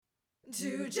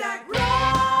Two Jack Bros.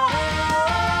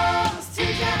 Two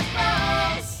Jack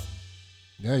Bros.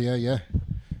 Yeah.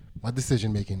 My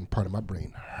decision-making part of my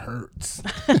brain hurts.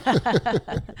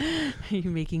 Are you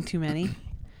making too many?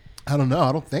 I don't know.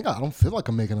 I don't feel like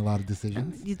I'm making a lot of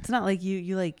decisions. It's not like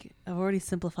you like, I've already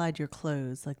simplified your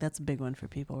clothes. Like, that's a big one for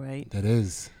people, right? That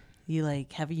is. You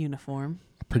like have a uniform.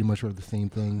 I pretty much wear the same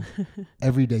thing.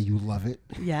 Every day you love it.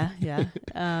 Yeah.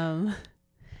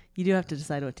 You do have to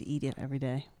decide what to eat every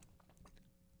day.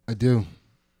 I do.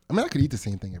 I mean, I could eat the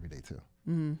same thing every day too.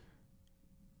 Mm-hmm.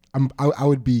 I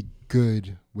would be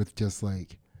good with just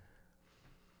like,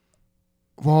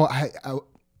 well, I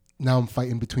now I'm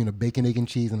fighting between a bacon, egg, and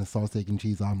cheese and a sauce, egg, and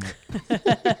cheese omelet.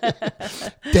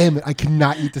 Damn it. I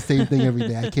cannot eat the same thing every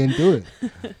day. I can't do it.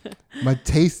 My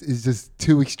taste is just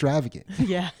too extravagant.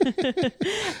 Yeah.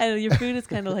 And your food is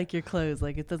kind of like your clothes.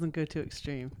 Like, it doesn't go too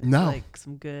extreme. It's No. like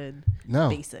some good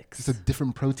basics. Just a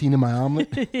different protein in my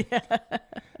omelet. Yeah.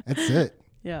 That's it.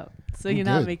 Yeah. So I'm you're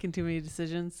not good. making too many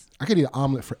decisions. I could eat an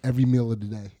omelet for every meal of the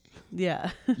day.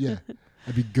 Yeah. Yeah.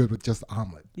 I'd be good with just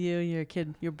omelet. Your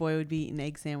kid, your boy would be eating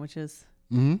egg sandwiches.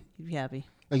 Mm-hmm. You'd be happy.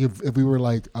 Like if we were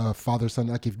like father son,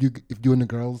 like if you and the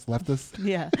girls left us.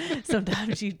 Yeah.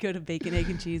 Sometimes you'd go to bacon, egg,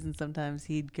 and cheese, and sometimes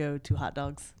he'd go to hot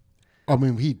dogs. I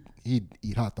mean, he'd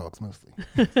eat hot dogs mostly.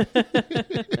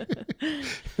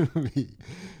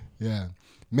 Yeah,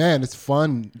 man, it's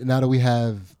fun now that we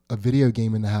have a video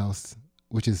game in the house,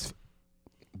 which is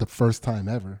the first time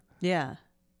ever. Yeah,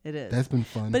 it is. That's been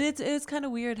fun. But it's kind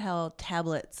of weird how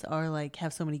tablets are like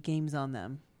have so many games on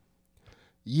them.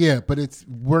 Yeah, but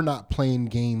we're not playing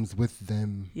games with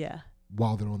them. Yeah.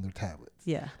 While they're on their tablets.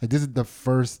 Yeah. Like this is the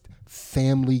first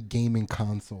family gaming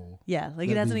console. Yeah, like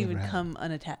that it hasn't we've even ever had. come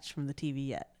unattached from the TV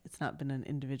yet. It's not been an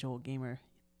individual gamer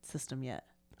system yet.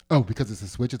 Oh, because it's a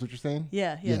Switch is what you're saying?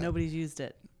 Yeah, nobody's used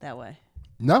it that way.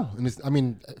 No, and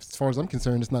as far as I'm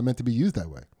concerned, it's not meant to be used that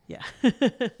way. Yeah.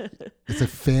 It's a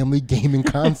family gaming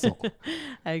console.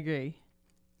 I agree.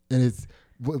 And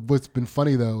what's been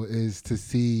funny though is to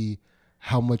see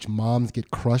how much moms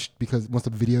get crushed because once a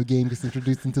video game gets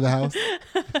introduced into the house.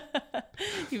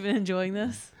 You've been enjoying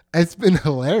this? It's been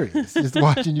hilarious just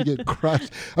watching you get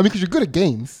crushed. I mean, because you're good at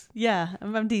games. Yeah,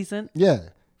 I'm decent. Yeah.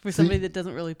 For somebody that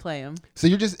doesn't really play them. So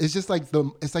it's just like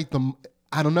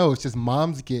I don't know. It's just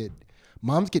moms get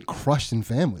crushed in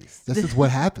families. This is what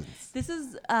happens. This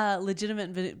is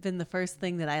legitimate been the first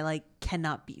thing that I like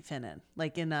cannot beat Finn in.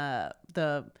 Like in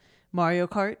the Mario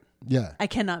Kart. Yeah. I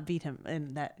cannot beat him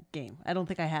in that game. I don't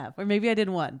think I have. Or maybe I did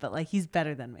one, but like he's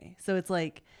better than me. So it's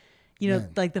like, Man.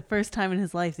 like the first time in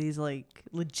his life that he's like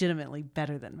legitimately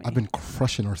better than me. I've been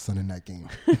crushing our son in that game.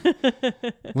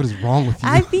 What is wrong with you?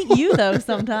 I beat you though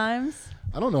sometimes.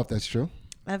 I don't know if that's true.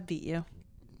 I've beat you. I don't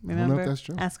Remember? know if that's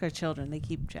true. Ask our children. They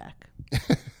keep track.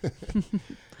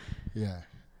 Yeah.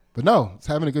 But no, it's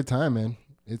having a good time, man.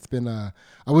 It's been, I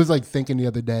was like thinking the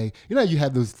other day, you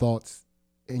had those thoughts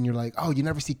and you're like, oh, you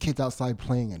never see kids outside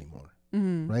playing anymore.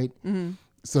 Mm-hmm. Right? Mm-hmm.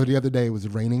 So the other day it was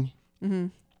raining. Mm-hmm.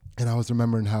 And I was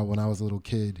remembering how when I was a little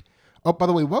kid, oh, by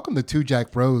the way, welcome to Two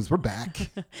Jack Bros. We're back.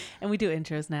 And we do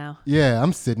intros now. Yeah,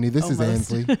 I'm Sydney. This Almost.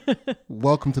 is Ansley.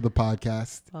 Welcome to the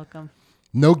podcast. Welcome.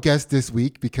 No guest this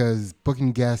week because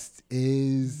booking guests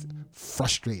is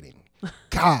frustrating.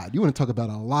 God, you want to talk about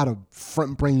a lot of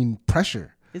front brain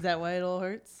pressure. Is that why it all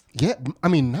hurts? Yeah, I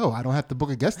mean, no, I don't have to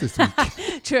book a guest this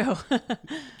week. True.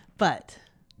 But.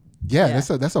 Yeah,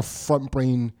 that's a front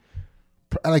brain,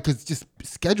 like it's just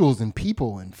schedules and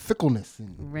people and fickleness.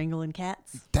 And Wrangling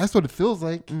cats. that's what it feels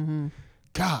like. Mm-hmm.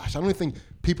 Gosh, I don't think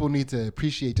people need to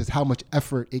appreciate just how much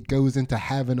effort it goes into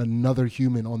having another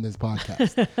human on this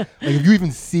podcast. Like if you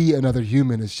even see another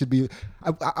human, it should be.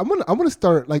 I want to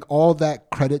start like all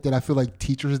that credit that I feel like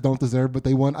teachers don't deserve, but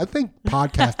they want. I think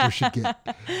podcasters should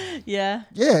get. Yeah.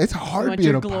 Yeah, it's hard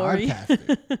being a glory.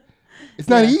 podcaster. It's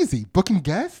not easy booking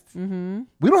guests. Mm-hmm.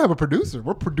 We don't have a producer.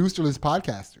 We're producerless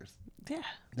podcasters. Yeah.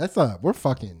 That's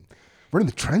we're in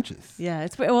the trenches. Yeah.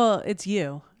 It's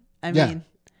you. I mean.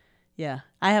 Yeah,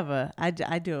 I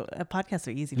do a podcasts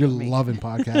are easy You're for me. loving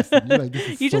podcasting. You're like, this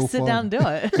is You so just sit fun. down and do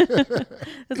it.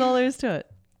 That's all there is to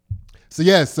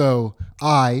it. So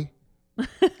I,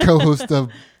 co-host of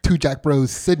Two Jack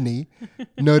Bros, Sydney,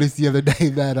 noticed the other day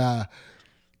that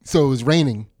so it was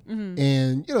raining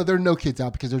and there are no kids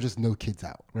out because there's just no kids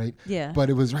out, right? Yeah.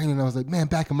 But it was raining and I was like, man,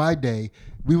 back in my day,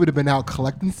 we would have been out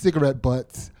collecting cigarette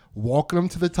butts, walking them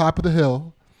to the top of the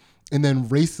hill, and then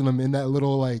racing them in that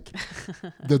little like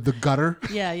the gutter.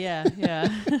 Yeah.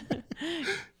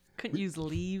 Couldn't use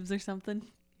leaves or something.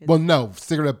 Well, no,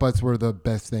 cigarette butts were the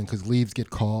best thing because leaves get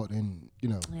caught and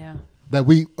Yeah. that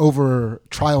we, over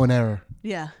trial and error,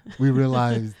 Yeah. we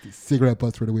realized cigarette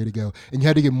butts were the way to go. And you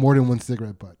had to get more than one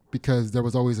cigarette butt because there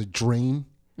was always a drain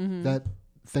that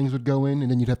things would go in, and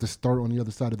then you'd have to start on the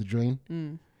other side of the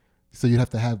drain. So you'd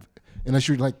have to have, unless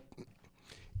you're like,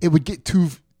 it would get too,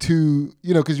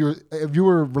 because if you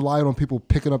were relying on people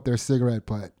picking up their cigarette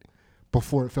butt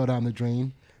before it fell down the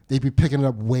drain, they'd be picking it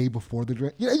up way before the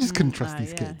drain. You just couldn't trust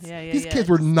these kids. These kids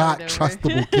were not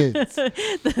trustable kids.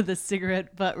 the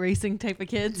cigarette butt racing type of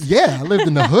kids. Yeah, I lived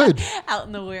in the hood. Out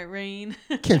in the rain.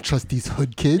 Can't trust these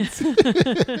hood kids.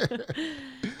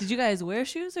 Did you guys wear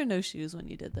shoes or no shoes when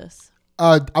you did this?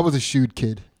 I was a shoed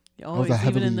kid. Always,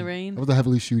 even in the rain? I was a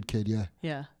heavily shoed kid, yeah.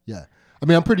 Yeah. Yeah. I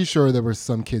mean, I'm pretty sure there were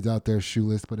some kids out there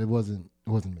shoeless, but it wasn't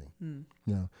me. You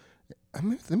know, let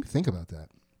me think about that.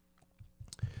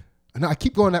 And I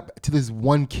keep going up to this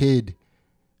one kid,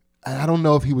 and I don't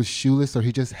know if he was shoeless or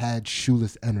he just had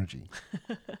shoeless energy.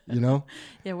 You know?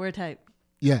 Yeah, we're type.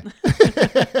 Yeah.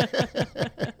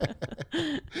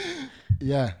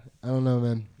 Yeah. I don't know,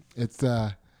 man. It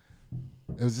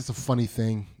was just a funny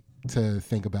thing to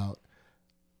think about.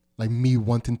 Like me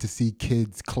wanting to see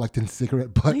kids collecting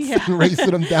cigarette butts and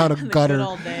racing them down a gutter. Good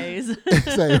old days.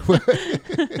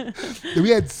 We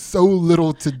had so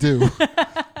little to do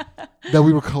that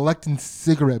we were collecting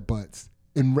cigarette butts.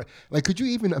 And could you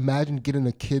even imagine getting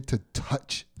a kid to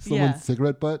touch someone's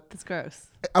cigarette butt? That's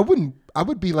gross. I wouldn't. I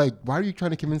would be like, why are you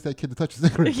trying to convince that kid to touch a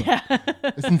cigarette butt? Yeah.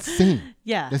 It's insane.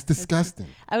 Yeah. That's disgusting.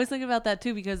 I was thinking about that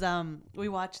too because we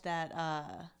watched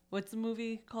that. What's the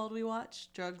movie called we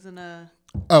watched? Drugs in a...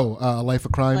 Life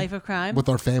of Crime. Life of Crime. With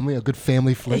our family, a good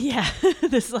family flick. Yeah.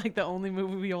 This is like the only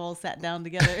movie we all sat down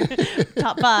together.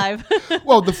 Top 5.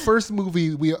 Well, the first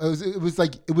movie,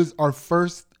 it was our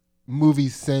first movie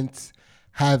since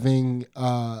having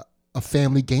a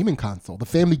family gaming console. The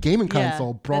family gaming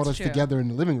console brought us together in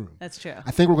the living room. That's true.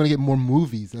 I think we're going to get more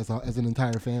movies as an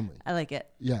entire family. I like it.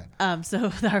 Yeah.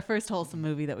 So our first wholesome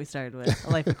movie that we started with, A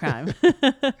Life of Crime.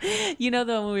 You know,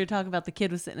 though, when we were talking about the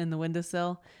kid was sitting in the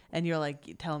windowsill and you're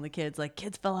like telling the kids, like,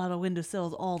 kids fell out of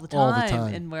windowsills all the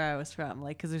time. And where I was from,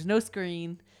 like, because there's no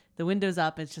screen, the window's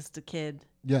up, it's just a kid.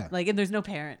 Yeah. Like, and there's no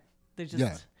parent. There's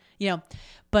just,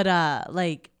 but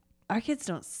our kids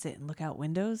don't sit and look out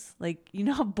windows. Like, you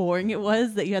know how boring it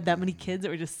was that you had that many kids that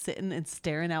were just sitting and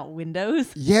staring out windows?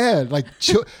 Yeah, like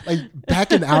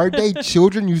back in our day,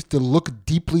 children used to look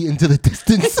deeply into the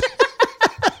distance.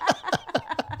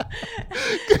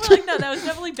 We're like, no, that was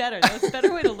definitely better. That was a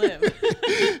better way to live.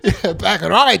 Yeah, back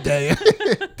in our day.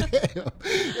 Damn.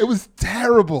 It was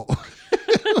terrible.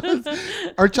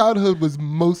 Our childhood was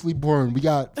mostly boring. We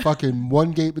got fucking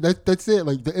one game, but that's it.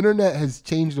 Like, the internet has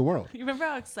changed the world. You remember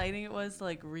how exciting it was to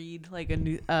like read like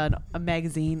a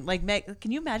magazine? Like,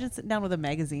 can you imagine sitting down with a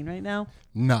magazine right now?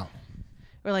 No.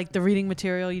 Or like the reading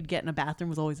material you'd get in a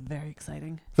bathroom was always very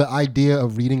exciting. The idea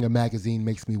of reading a magazine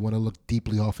makes me want to look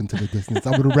deeply off into the distance.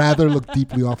 I would rather look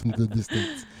deeply off into the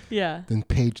distance than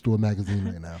page through a magazine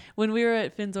right now. When we were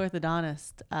at Finn's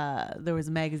orthodontist, there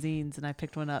was magazines and I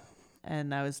picked one up.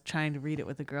 And I was trying to read it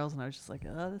with the girls, and I was just like,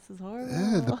 "Oh, this is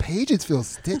horrible." The pages feel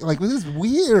stiff. Like, this is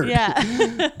weird.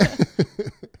 Yeah.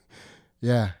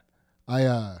 Yeah.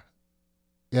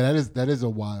 That is a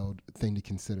wild thing to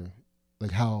consider. Like,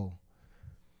 how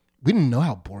we didn't know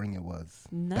how boring it was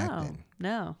back then.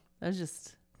 No, that was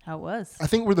just how it was. I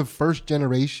think we're the first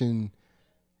generation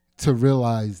to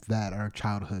realize that our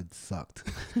childhood sucked.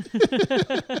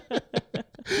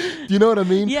 Do you know what I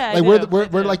mean? Yeah, like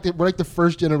we're like the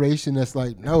first generation that's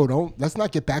like, no, let's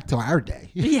not get back to our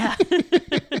day. Yeah.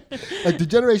 Like, the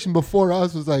generation before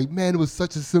us was like, man, it was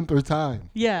such a simpler time.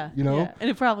 Yeah. You know? Yeah. And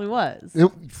it probably was.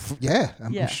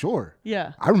 I'm sure.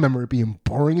 Yeah. I remember it being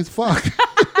boring as fuck.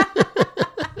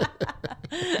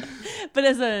 But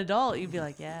as an adult, you'd be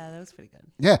like, yeah, that was pretty good.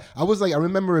 Yeah. I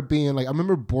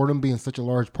remember boredom being such a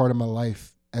large part of my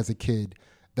life as a kid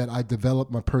that I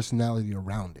developed my personality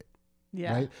around it.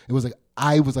 Yeah. Right? It was like,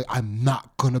 I'm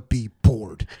not going to be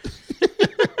bored.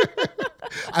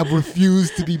 I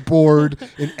refuse to be bored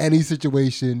in any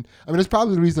situation. I mean, that's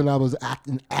probably the reason I was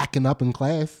acting up in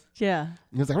class. Yeah.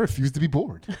 It was like, I refuse to be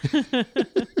bored.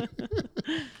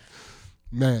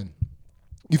 Man,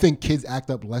 you think kids act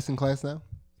up less in class now?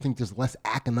 You think there's less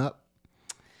acting up?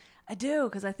 I do,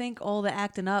 because I think all the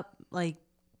acting up, like,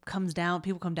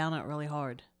 people come down on it really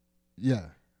hard. Yeah.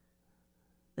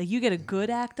 Like, you get a good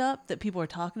act up that people are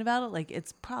talking about it, like,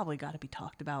 it's probably got to be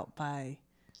talked about by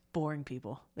boring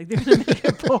people. Like, they're going to make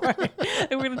it boring.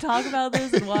 And we're going to talk about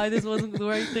this and why this wasn't the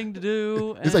right thing to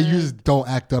do. It's like you just don't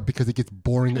act up because it gets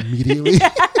boring immediately.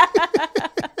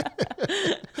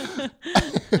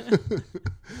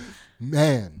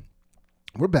 Man,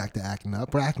 We're back to acting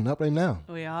up. We're acting up right now.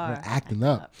 We are. We're acting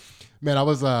up. Man,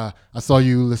 I saw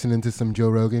you listening to some Joe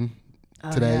Rogan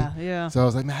today. Yeah. So I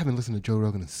was like, man, I haven't listened to Joe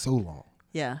Rogan in so long.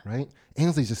 Yeah. Right?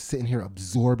 Ainsley's just sitting here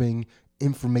absorbing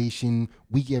information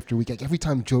week after week. Like every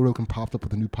time Joe Rogan popped up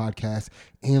with a new podcast,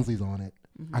 Ainsley's on it.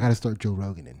 I got to start Joe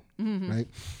Rogan in. Right?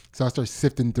 So I started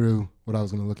sifting through what I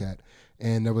was going to look at.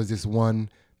 And there was this one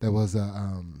that was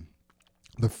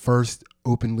the first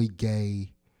openly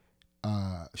gay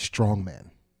strongman.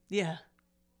 Yeah.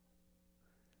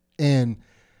 And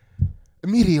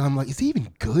immediately I'm like, is he even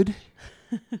good?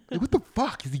 Like, what the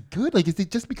fuck? Is he good? Like, is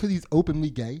it just because he's openly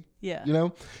gay? Yeah. You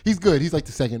know? He's good. He's like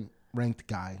the second ranked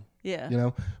guy. Yeah. You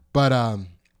know? But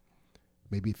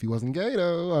maybe if he wasn't gay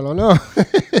though, I don't know.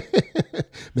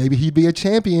 Maybe he'd be a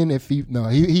champion if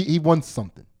he won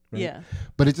something. Right? Yeah.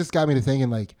 But it just got me to thinking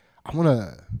like, I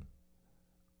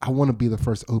wanna be the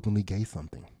first openly gay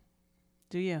something.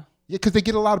 Do you? Yeah, because they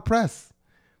get a lot of press.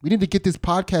 We need to get this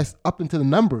podcast up into the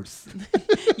numbers.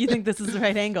 You think this is the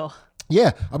right angle?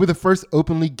 Yeah, I'll be the first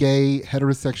openly gay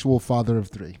heterosexual father of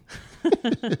 3.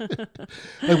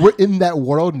 Like we're in that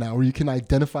world now where you can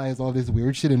identify as all this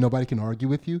weird shit and nobody can argue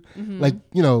with you. Like,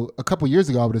 you know, a couple years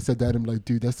ago I would have said that and be like,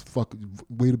 dude, that's fucking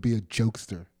way to be a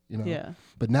jokester, you know? Yeah.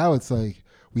 But now it's like,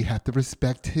 we have to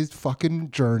respect his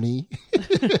fucking journey.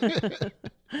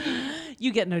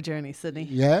 You get no journey, Sydney.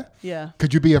 Yeah? Yeah.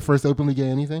 Could you be a first openly gay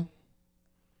anything?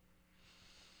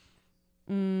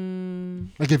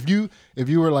 Like if you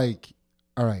were like,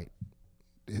 all right,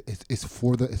 it's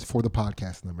for the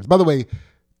podcast numbers. By the way,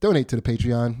 donate to the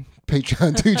Patreon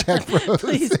 2 Jack Bros.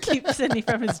 Please keep Sydney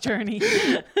from his journey.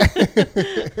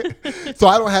 So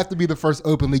I don't have to be the first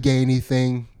openly gay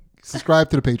anything. Subscribe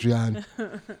to the Patreon.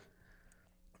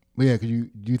 But yeah, do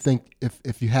you think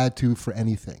if you had to for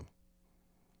anything?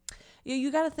 Yeah,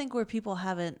 you got to think where people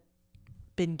haven't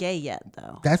been gay yet,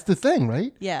 though. That's the thing,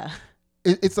 right? Yeah.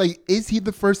 It's like, is he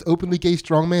the first openly gay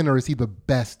strongman or is he the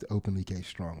best openly gay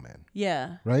strongman?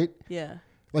 Yeah. Right? Yeah.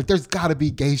 Like, there's got to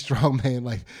be gay strongman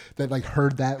like that, like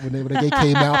heard that when the gay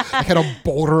came out, like, had a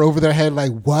boulder over their head,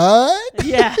 like, what?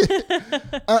 Yeah.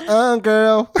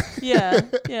 Girl. Yeah.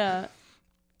 Yeah.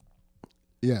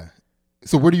 Yeah.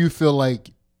 So where do you feel like?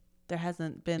 There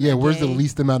hasn't been. Yeah, where's the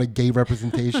least amount of gay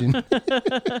representation?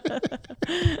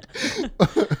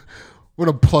 We're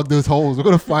gonna plug those holes. We're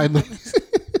gonna find them.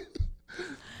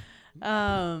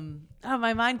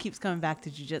 My mind keeps coming back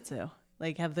to jiu-jitsu.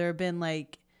 Like, have there been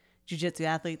like jiu-jitsu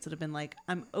athletes that have been like,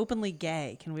 I'm openly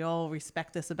gay. Can we all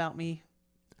respect this about me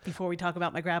before we talk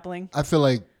about my grappling? I feel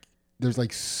like there's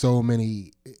like so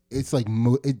many. It's like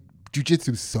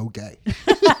jiu-jitsu is so gay.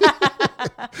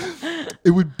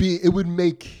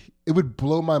 It would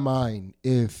blow my mind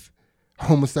if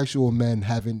homosexual men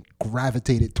haven't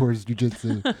gravitated towards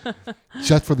jiu-jitsu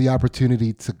just for the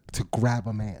opportunity to grab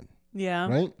a man. Yeah.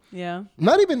 Right? Yeah.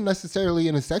 Not even necessarily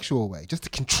in a sexual way, just to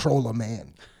control a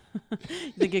man.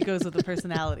 You think it goes with the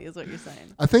personality is what you're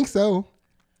saying. I think so.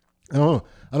 I don't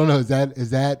know. Is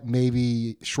that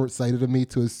maybe short-sighted of me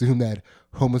to assume that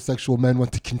homosexual men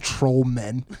want to control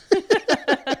men?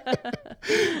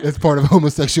 That's part of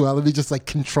homosexuality, just like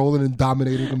controlling and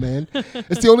dominating a man.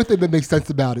 It's the only thing that makes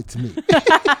sense about it to me.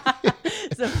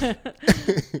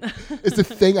 It's a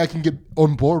thing I can get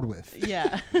on board with.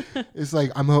 Yeah. It's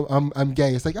like I'm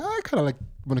gay. It's like I kind of like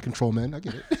want to control men. I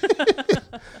get it.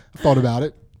 I thought about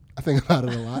it. I think about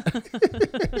it a lot.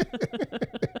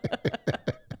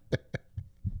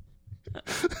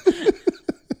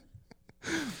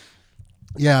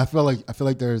 Yeah, I feel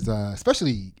like there's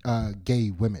especially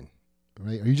gay women,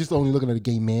 right? Are you just only looking at a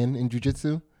gay man in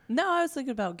jiu-jitsu? No, I was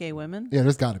thinking about gay women. Yeah,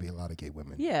 there's got to be a lot of gay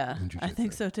women. Yeah, I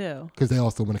think so too. Because they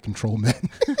also want to control men.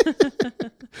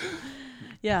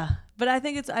 Yeah, but I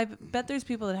bet there's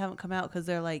people that haven't come out because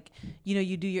they're like, you know,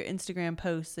 you do your Instagram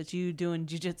posts that you do in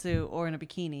jiu-jitsu or in a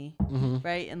bikini,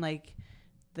 right? And like,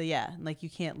 you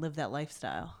can't live that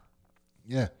lifestyle.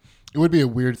 Yeah. It would be a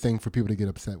weird thing for people to get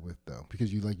upset with, though,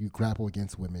 because you grapple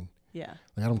against women. Yeah.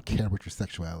 Like, I don't care what your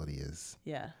sexuality is.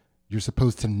 Yeah. You're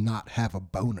supposed to not have a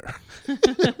boner.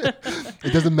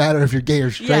 It doesn't matter if you're gay or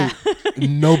straight. Yeah.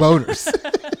 No boners.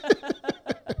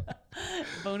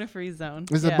 Boner-free zone.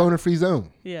 It's a boner-free zone.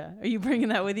 Yeah. Are you bringing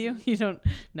that with you? You don't?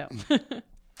 No.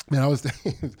 Man, I was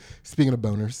speaking of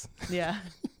boners. Yeah.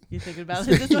 You thinking about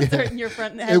it? This was hurting your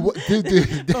front head.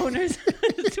 Dude. Boners.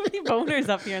 Too many boners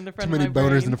up here in the front of my brain. Too many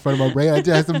boners in the front of my brain. I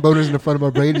just had some boners in the front of my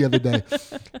brain the other day.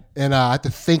 And I have to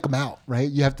think them out, right?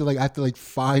 I have to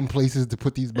find places to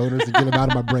put these boners and get them out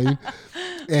of my brain.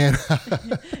 And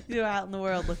you're out in the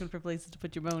world looking for places to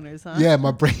put your boners, huh? Yeah,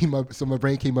 my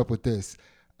brain came up with this.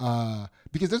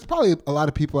 Because there's probably a lot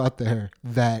of people out there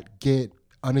that get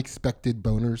unexpected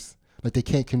boners. Like they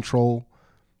can't control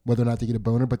whether or not they get a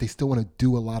boner, but they still want to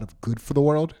do a lot of good for the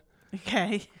world.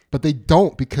 Okay. But they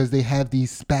don't because they have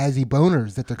these spazzy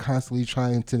boners that they're constantly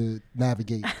trying to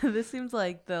navigate. This seems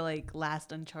like the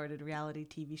last Uncharted reality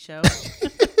TV show.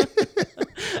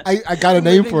 I got a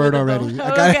name for it already. boner.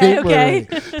 I got a name for it Okay.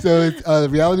 already. So it's a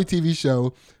reality TV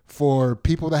show for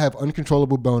people that have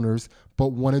uncontrollable boners but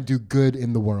want to do good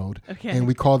in the world. Okay. And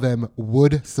we call them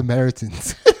Wood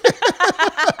Samaritans.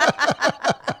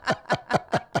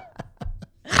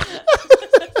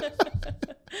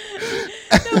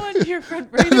 No wonder your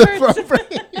front brain The hurts. front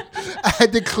brain. I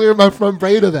had to clear my front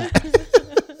brain of that.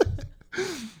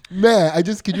 Man,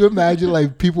 could you imagine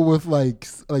like people with like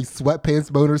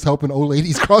sweatpants boners helping old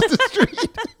ladies cross the street?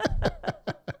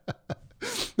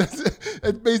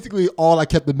 That's basically all I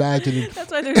kept imagining.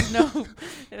 That's why there's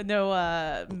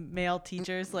no male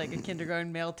teachers, like a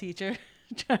kindergarten male teacher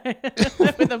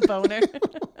with a boner.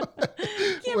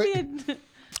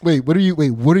 Wait, what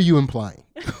are you implying?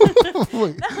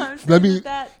 Wait, I'm saying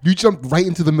you jumped right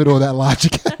into the middle of that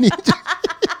logic. I need you-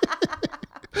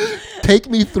 Take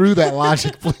me through that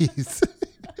logic, please.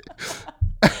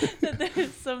 that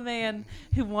there's some man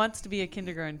who wants to be a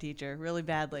kindergarten teacher really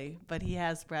badly, but he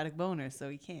has sporadic boners, so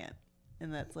he can't.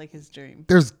 And that's like his dream.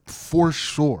 There's for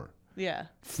sure, Yeah.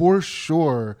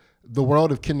 the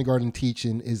world of kindergarten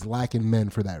teaching is lacking men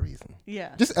for that reason.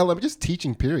 Yeah. Just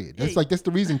teaching, period. That's Yeah. that's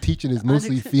the reason teaching is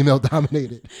mostly female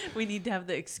dominated. We need to have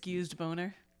the excused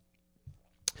boner.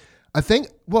 I think.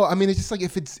 Well, I mean, it's just like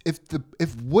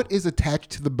if what is attached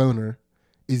to the boner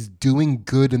is doing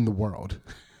good in the world.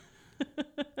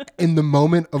 In the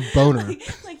moment of boner.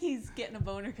 Like he's getting a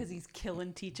boner because he's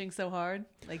killing teaching so hard.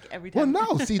 Like every Well, time.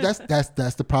 no. See, that's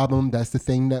the problem. That's the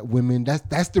thing that women.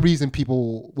 That's the reason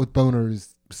people with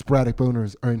boners, sporadic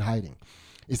boners, are in hiding.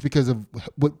 It's because of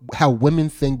how women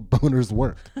think boners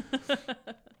work.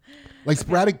 Like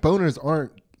sporadic boners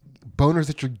aren't boners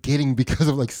that you're getting because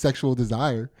of like sexual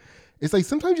desire. It's like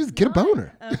sometimes you just get a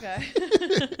boner. Okay.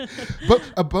 But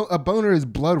a boner is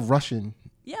blood rushing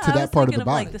Yeah, to I that was part of thinking the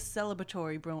body. like the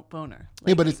celebratory boner.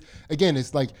 Yeah, but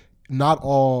it's like not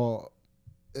all.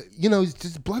 It's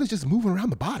just blood is just moving around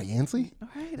the body, Ansley. All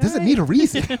right, It doesn't all need a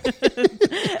reason.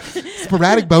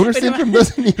 Sporadic boner syndrome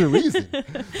doesn't need a reason.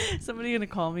 Somebody gonna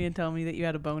call me and tell me that you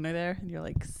had a boner there, and you're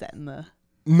like setting the.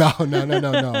 No.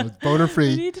 It's boner We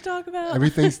free. need to talk about.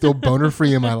 Everything's still boner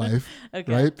free in my life,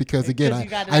 Okay. right? Because again, Because you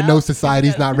got it I know out.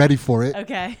 society's not ready for it.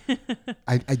 Okay.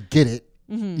 I get it.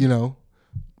 Mm-hmm.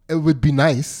 It would be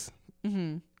nice,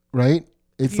 right?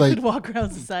 It's You like could walk around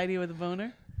society with a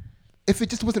boner. if it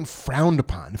just wasn't frowned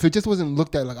upon, if it just wasn't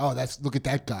looked at like, oh, look at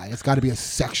that guy. It's got to be a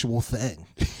sexual thing.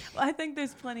 Well, I think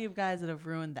there's plenty of guys that have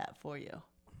ruined that for you.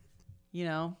 You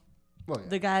know, Well, yeah.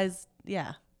 the guys.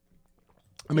 Yeah.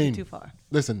 I Take it mean, too far.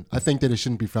 listen, I think that it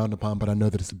shouldn't be frowned upon, but I know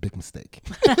that it's a big mistake.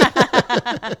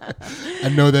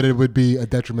 I know that it would be a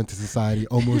detriment to society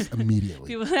almost immediately.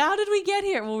 People, how did we get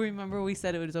here? Well, remember we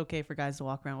said it was okay for guys to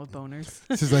walk around with boners.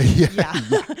 It's just like, yeah.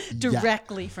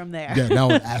 Directly from there. Yeah, now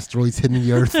an asteroid's hitting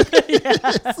the earth.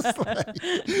 It's just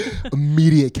like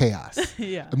immediate chaos.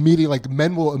 Yeah. Immediate, like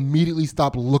men will immediately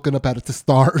stop looking up at the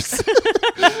stars.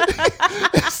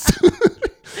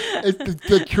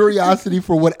 The curiosity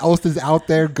for what else is out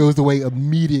there goes away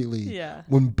immediately. Yeah.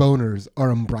 When boners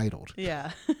are unbridled.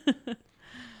 Yeah.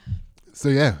 So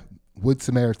yeah, Wood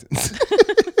Samaritans.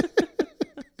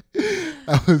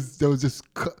 that was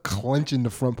just clenching the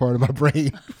front part of my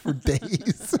brain for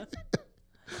days.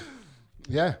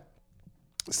 Yeah.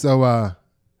 So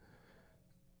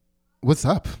what's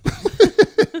up?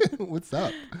 What's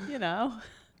up? Yeah.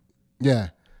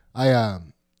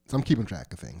 So I'm keeping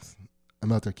track of things.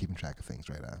 I'm out there keeping track of things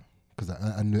right now because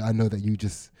I know that you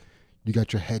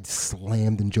got your head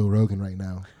slammed in Joe Rogan right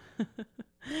now.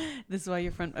 This is why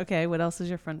your front. Okay, what else is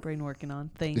your front brain working on?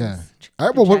 Things. Yeah. All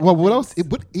right. Well, what else?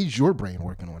 What is your brain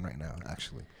working on right now?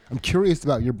 Actually, I'm curious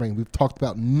about your brain. We've talked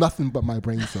about nothing but my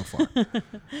brain so far.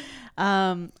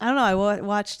 I don't know. I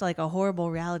watched like a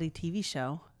horrible reality TV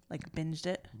show. Like binged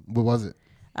it. What was it?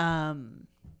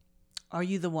 Are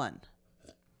You the One?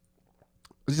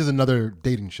 It's just another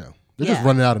dating show. They're just Yeah.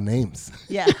 running out of names.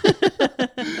 Yeah.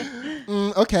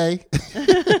 Okay.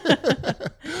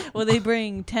 Well, they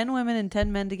bring 10 women and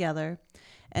 10 men together,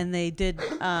 and they did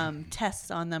tests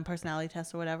on them, personality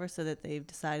tests or whatever, so that they've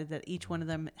decided that each one of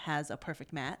them has a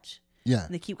perfect match. Yeah.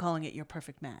 And they keep calling it your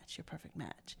perfect match, your perfect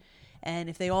match. And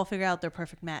if they all figure out their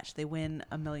perfect match, they win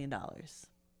 $1 million.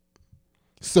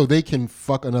 So they can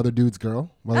fuck another dude's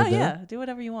girl while Oh, they're there? yeah. Do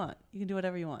whatever you want. You can do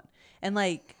whatever you want. And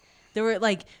like, There were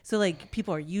like, so like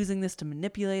people are using this to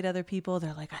manipulate other people.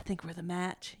 They're like, I think we're the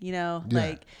match, you know,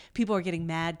 like people are getting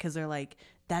mad because they're like,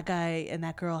 that guy and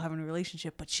that girl having a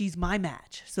relationship, but she's my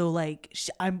match. So like,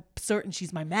 I'm certain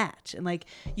she's my match. And like,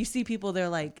 you see people, they're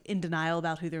like in denial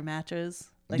about who their match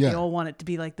is. Like they all want it to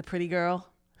be like the pretty girl.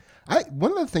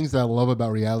 One of the things that I love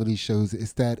about reality shows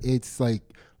is that it's like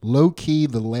low key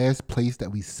the last place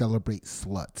that we celebrate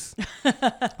sluts.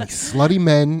 Like slutty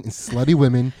men and slutty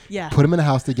women. Yeah. Put them in a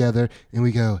house together and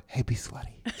we go, hey, be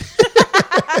slutty.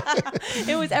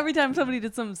 It was every time somebody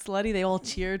did something slutty, they all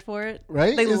cheered for it.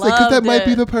 Right? They it's loved like, because that it. might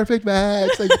be the perfect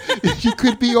match. Like, you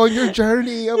could be on your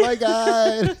journey. Oh my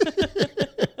God.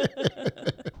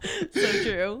 So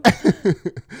true.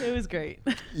 It was great.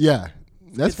 Yeah.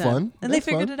 That's fun. And they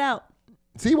figured it out.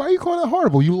 See, why are you calling it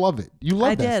horrible? You love it. You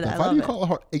love I that did. stuff. I Why do love you it. call it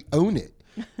hard? Hey, own it.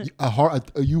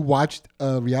 You watched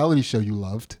a reality show you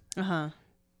loved. Uh-huh.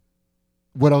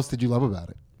 What else did you love about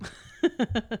it?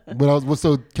 What else? Well,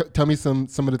 so tell me some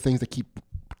of the things that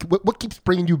what keeps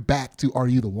bringing you back to Are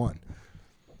You the One?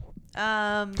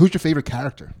 Who's your favorite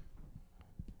character?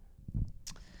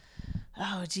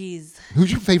 Oh, geez.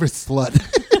 Who's your favorite slut?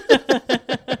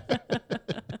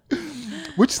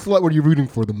 Which slut were you rooting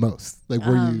for the most? Like,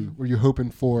 were you hoping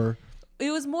for?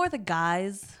 It was more the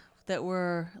guys that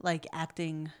were like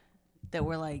acting, that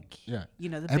were like, you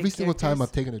know, the Every big single time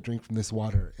I've characters. taken a drink from this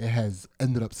water, it has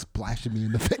ended up splashing me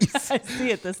in the face. I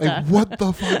see it this Like, time. what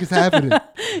the fuck is happening?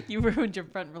 You ruined your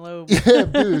front lobe. Yeah,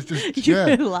 dude, it's just, You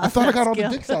yeah. lost I thought I that got all the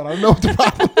skill. dicks out. I don't know what the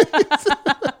problem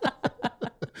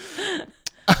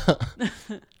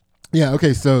is. Yeah,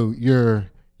 okay, so your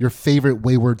favorite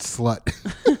wayward slut.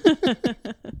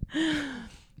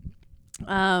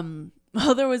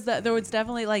 Well, there was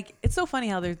definitely like, it's so funny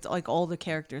how there's like all the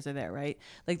characters are there, right?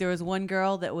 Like there was one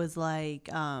girl that was like,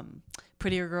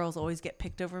 prettier girls always get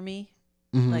picked over me.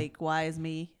 Mm-hmm. Like, why is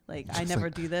me? Like, I never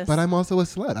do this. But I'm also a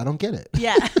slut. I don't get it.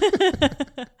 Yeah.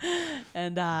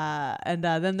 and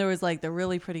then there was like the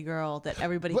really pretty girl that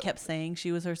everybody kept saying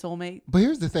she was her soulmate. But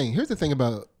here's the thing. Here's the thing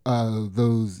about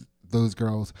those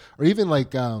girls, or even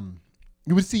like you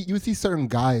would see certain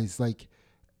guys like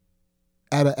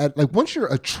at like once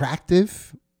you're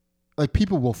attractive, like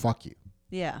people will fuck you,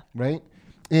 Yeah. right?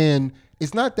 And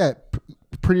it's not that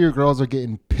prettier girls are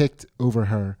getting picked over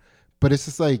her, but it's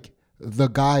just like the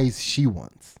guys she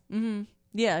wants. Mm-hmm.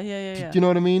 Yeah. Do you know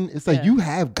what I mean? It's like Yeah. you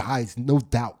have guys, no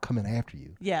doubt, coming after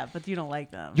you. Yeah, but you don't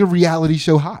like them. You're reality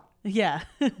show hot. Yeah.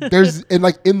 There's and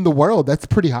like in the world, that's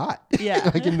pretty hot.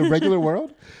 Yeah. Like in the regular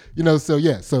world, you know. So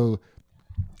yeah, so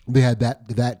they had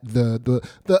the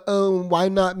why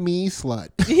not me slut?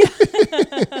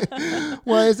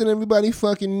 Why isn't everybody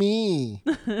fucking me?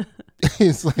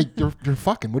 It's like you're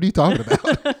fucking. What are you talking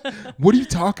about? What are you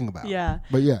talking about? Yeah.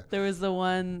 But yeah, There was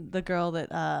the girl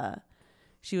that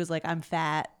she was like, I'm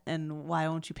fat and why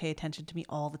won't you pay attention to me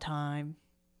all the time?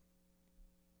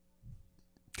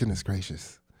 goodness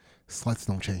gracious, sluts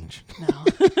don't change. No.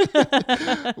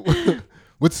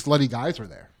 What slutty guys were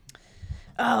there?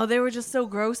 Oh, they were just so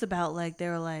gross about like, they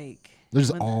were like, They're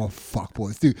just all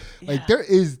fuckboys, dude. Like Yeah.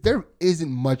 there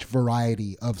isn't much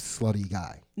variety of slutty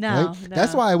guy. No, right?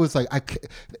 That's no. why I was like,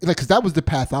 because that was the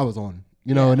path I was on,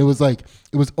 you know. And it was like,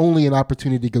 it was only an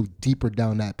opportunity to go deeper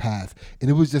down that path, and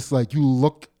it was just like you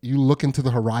look into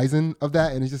the horizon of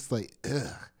that, and it's just like,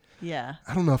 ugh, yeah.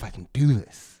 I don't know if I can do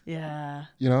this, Yeah.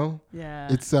 you know. Yeah.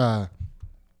 It's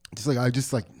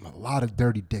just like a lot of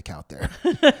dirty dick out there,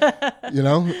 you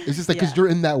know. It's just like because you're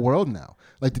in that world now.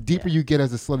 Like the deeper you get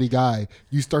as a slutty guy,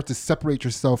 you start to separate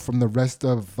yourself from the rest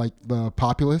of like the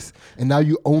populace, and now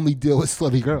you only deal with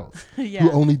slutty girls. Yeah.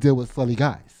 You only deal with slutty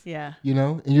guys. Yeah. You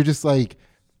know, and you're just like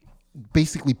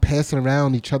basically passing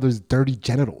around each other's dirty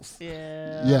genitals.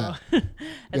 Yeah. Yeah. It's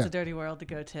Yeah. a dirty world to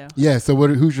go to. Yeah. So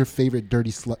who's your favorite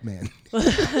dirty slut man?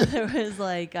 There was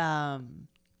like I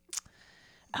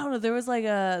don't know, there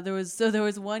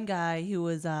was one guy who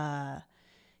was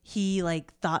he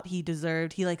like thought he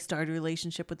deserved, he like started a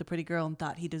relationship with the pretty girl and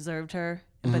thought he deserved her,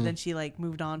 but then she like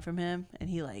moved on from him and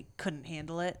he like couldn't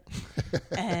handle it.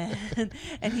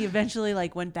 and he eventually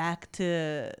like went back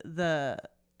to the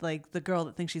girl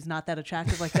that thinks she's not that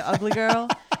attractive, like the ugly girl.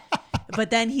 But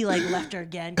then he like left her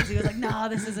again because he was like, "No,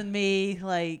 this isn't me."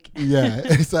 Like, Yeah.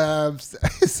 It's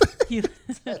he,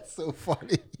 that's so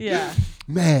funny. yeah,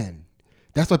 Man,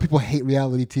 that's why people hate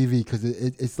reality TV, because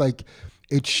it's like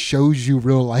it shows you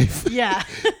real life yeah.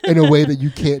 in a way that you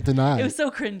can't deny. It was so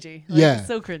cringy. Like, Yeah.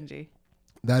 so cringy.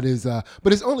 That is,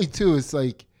 but it's only too. It's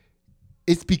like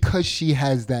it's because she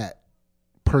has that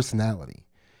personality.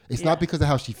 It's not because of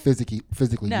how she physically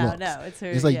No, looks. no, it's her.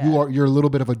 It's like you're a little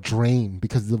bit of a drain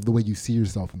because of the way you see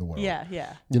yourself in the world. Yeah,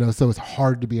 yeah. You know, so it's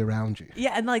hard to be around you.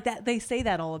 Yeah, and like that, they say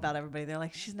that all about everybody. They're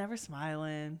like, she's never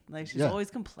smiling, like she's always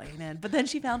complaining. But then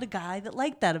she found a guy that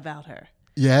liked that about her.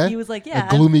 Yeah, He was like, a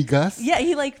gloomy Gus. Yeah,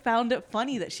 he like found it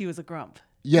funny that she was a grump.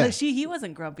 Yeah, Like, he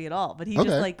wasn't grumpy at all, but he just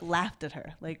like laughed at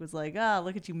her, like was like, "Ah,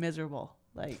 look at you, miserable."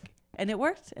 Like, and it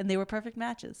worked, and they were perfect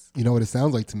matches. You know what it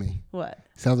sounds like to me? What?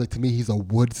 It sounds like to me he's a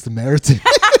wood Samaritan.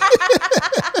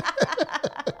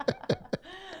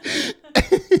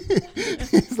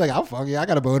 He's like, I'll fuck you. I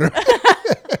got a boner.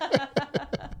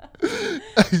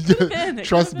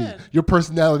 Trust me, your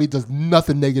personality does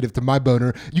nothing negative to my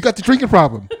boner. You got the drinking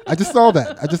problem. I just saw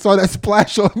that. I just saw that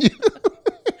splash on you.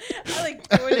 I like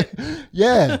poured it.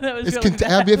 Yeah, That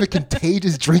was we have a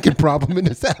contagious drinking problem in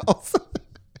this house.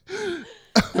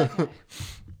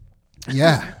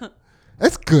 Yeah,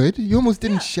 that's good. You almost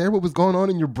didn't share what was going on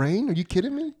in your brain. Are you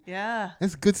kidding me? Yeah.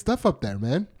 That's good stuff up there,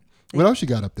 man. What else you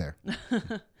got up there?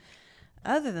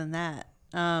 Other than that,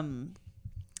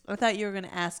 I thought you were going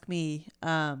to ask me,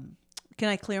 can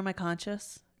I clear my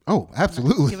conscience? Oh,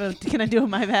 absolutely. Can I do it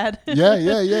my bad? Yeah.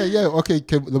 Okay,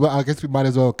 I guess we might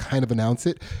as well kind of announce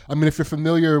it. I mean, if you're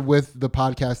familiar with the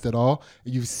podcast at all,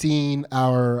 you've seen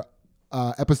our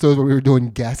episodes where we were doing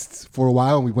guests for a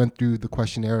while, and we went through the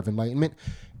questionnaire of enlightenment.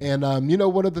 And,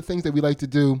 one of the things that we like to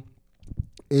do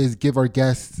is give our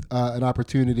guests an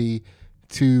opportunity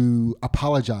to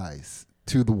apologize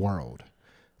to the world,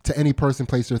 to any person,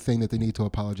 place, or thing that they need to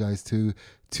apologize to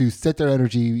set their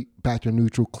energy back to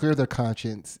neutral, clear their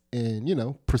conscience,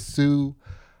 and, pursue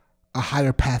a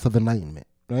higher path of enlightenment,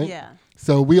 right? Yeah.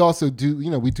 So we also do,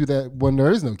 we do that when there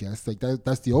is no guest. Like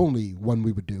that's the only one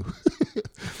we would do.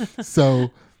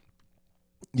 So,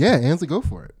 yeah, Ansley, go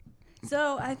for it.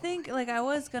 So I think like I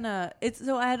had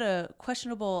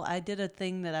I did a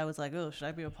thing that I was like, oh, should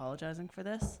I be apologizing for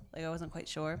this? Like I wasn't quite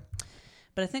sure.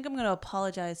 But I think I'm going to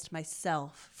apologize to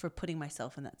myself for putting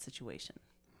myself in that situation.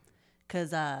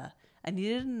 Because I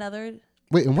needed another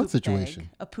Wait, in what situation?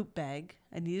 A poop bag.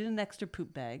 I needed an extra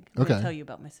poop bag. Okay. I'm going to tell you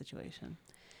about my situation.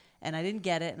 And I didn't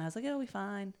get it. And I was like, it'll be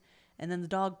fine. And then the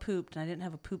dog pooped and I didn't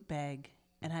have a poop bag.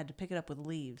 And I had to pick it up with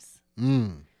leaves.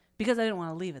 Because I didn't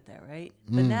want to leave it there, right?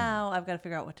 But now I've got to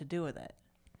figure out what to do with it.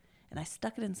 And I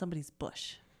stuck it in somebody's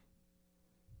bush.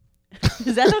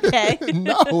 Is that okay?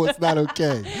 No, it's not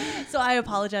okay. So I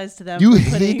apologize to them. You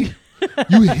hid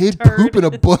poop in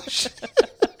a bush.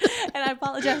 And I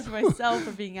apologize to myself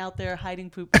for being out there hiding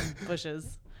poop in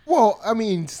bushes. Well, I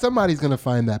mean, somebody's going to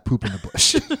find that poop in the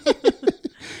bush.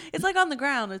 It's like on the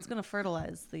ground. It's going to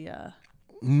fertilize the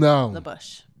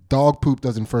bush. Dog poop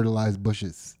doesn't fertilize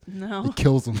bushes. No. It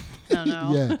kills them.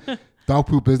 No. Yeah. Dog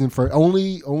poop isn't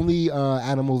only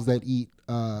animals that eat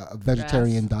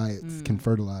vegetarian diets can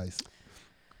fertilize.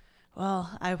 Well,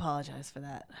 I apologize for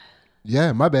that.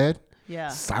 Yeah, my bad. Yeah.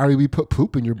 Sorry we put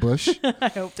poop in your bush. I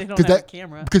hope they don't have a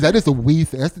camera. Because that is a we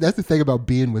thing. That's the thing about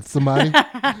being with somebody.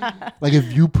 Like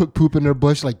if you put poop in their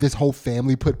bush, like this whole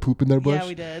family put poop in their bush. Yeah,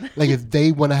 we did. Like if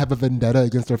they want to have a vendetta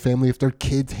against their family, if their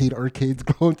kids hate our kids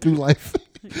going through life,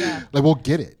 yeah, like we'll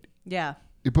get it. Yeah.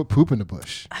 You put poop in the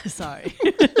bush. Sorry.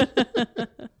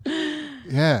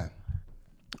 Yeah.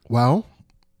 Well,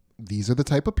 these are the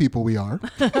type of people we are.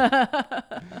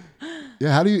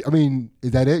 Yeah.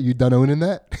 Is that it? You done owning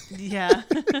that? Yeah.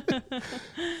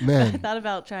 Man. I thought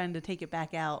about trying to take it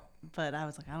back out, but I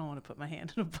was like, I don't want to put my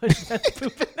hand in a bush that's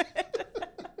poop in it.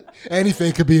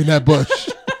 Anything could be in that bush.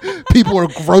 People are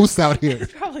gross out here.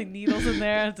 There's probably needles in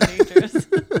there. It's dangerous.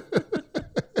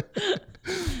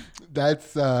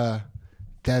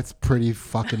 That's pretty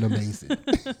fucking amazing.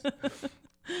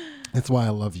 That's why I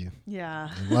love you. Yeah.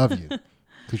 I love you.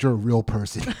 Because you're a real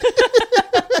person.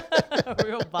 A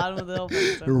real bottom of the hill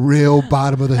person. A real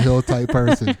bottom of the hill type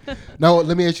person. Now,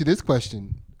 let me ask you this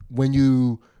question. When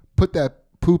you put that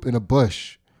poop in a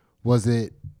bush, was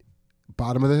it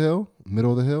bottom of the hill,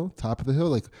 middle of the hill, top of the hill?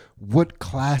 Like, what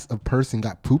class of person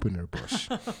got poop in their bush?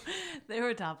 They were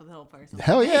a top of the hill person.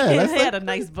 Hell yeah. They had a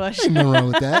nice bush. Ain't nothing wrong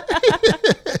with that.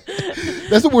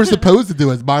 That's what we're supposed to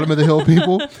do as bottom of the hill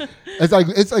people. It's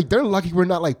like they're lucky we're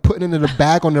not like putting it in a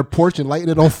bag on their porch and lighting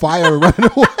it on fire and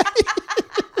running away.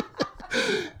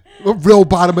 We're real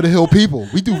bottom of the hill people.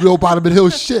 We do real bottom of the hill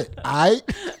shit. All right.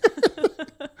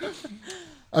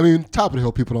 I mean, top of the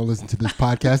hill people don't listen to this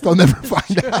podcast. They'll never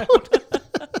find out.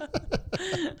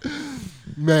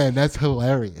 Man, that's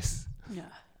hilarious. Yeah.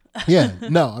 Yeah.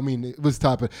 No, I mean, it was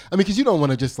top of. I mean, because you don't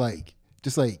want to just like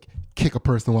kick a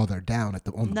person while they're down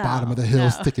on the bottom of the hill,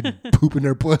 sticking poop in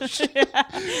their bush. Yeah.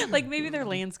 Like maybe their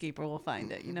landscaper will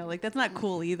find it. Like that's not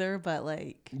cool either. But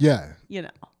like. Yeah. You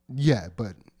know. Yeah,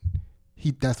 but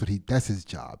That's his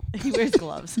job. He wears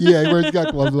gloves. Yeah, he's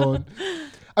got gloves on.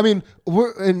 I mean,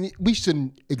 we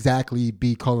shouldn't exactly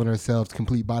be calling ourselves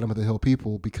complete bottom of the hill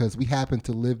people because we happen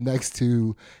to live next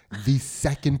to the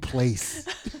second place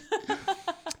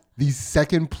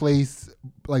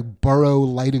like borough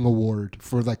lighting award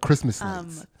for like Christmas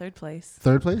lights. Third place.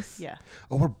 Third place? Yeah.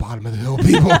 Oh, we're bottom of the hill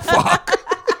people. Fuck.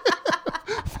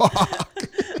 Fuck.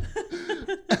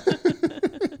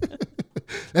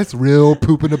 That's real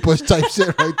poop in the bush type shit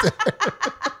right there.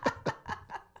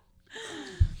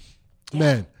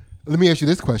 Man, let me ask you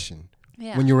this question.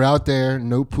 Yeah. When you were out there,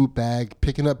 no poop bag,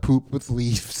 picking up poop with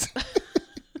leaves,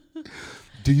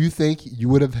 do you think you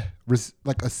would have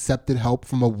accepted help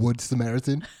from a wood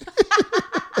Samaritan?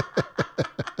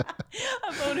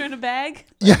 A boner in a bag?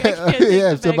 Yeah, Like, I can't take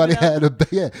yeah. the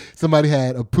bag Somebody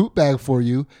had a poop bag for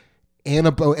you, and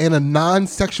a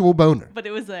non-sexual boner. But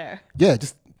it was there. Yeah,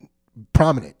 just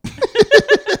prominent.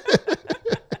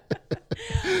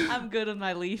 I'm good with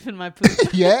my leaf and my poop.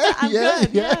 Yeah, I'm yeah,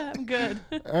 good. yeah. Yeah, I'm good.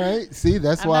 All right. See,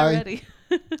 that's I'm why. not ready.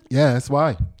 Yeah, that's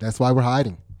why. That's why we're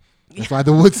hiding. That's why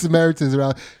the Wood Samaritans are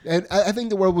out. And I think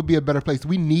the world would be a better place.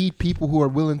 We need people who are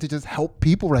willing to just help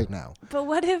people right now. But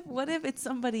what if it's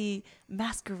somebody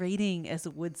masquerading as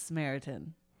a Wood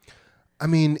Samaritan? I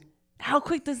mean, How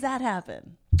quick does that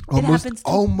happen?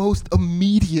 almost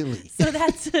immediately. So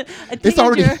that's a It's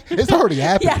already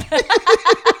happening. Yeah.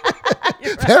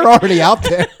 You're right. They're already out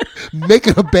there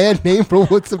making a bad name for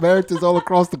Wood Samaritans all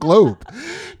across the globe.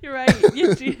 You're right.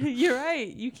 You're right.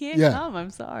 You can't Yeah. come. I'm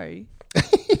sorry.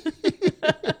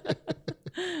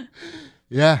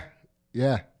 Yeah.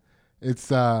 It's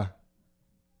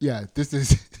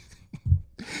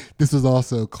this was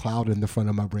also clouding the front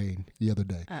of my brain the other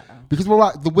day. Uh-oh. Because we're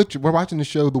watching the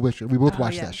show The Witcher. We both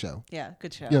watched yeah. that show. Yeah,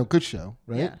 good show. You know, good show,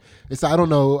 right? Yeah. It's I don't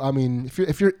know. I mean,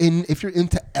 if you're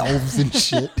into elves and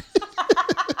shit,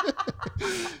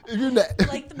 if you're not,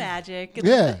 Like the magic. And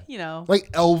yeah, you know. like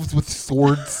elves with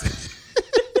swords.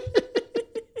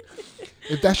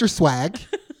 If that's your swag,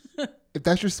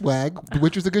 The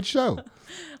Witcher's a good show.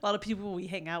 A lot of people we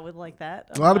hang out with like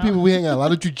that. A lot of people we hang out. A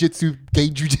lot of gay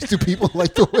jujitsu people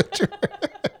like The Witcher.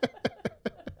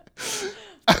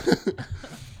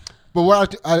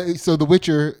 But so The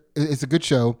Witcher is a good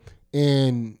show,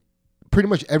 and pretty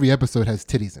much every episode has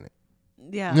titties in it.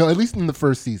 Yeah. You know, at least in the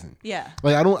first season. Yeah.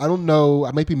 Like I don't know.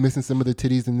 I might be missing some of the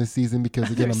titties in this season because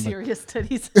again, They're I'm serious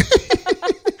titties.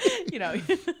 You know.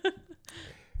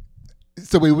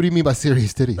 So wait, what do you mean by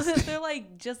serious titties? They're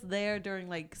like just there during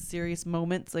like serious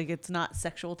moments. Like it's not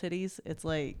sexual titties. It's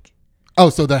like. Oh,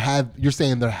 so you're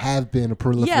saying there have been a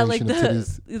proliferation Yeah, like of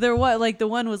titties. there was like the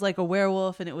one was like a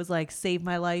werewolf and it was like save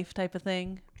my life type of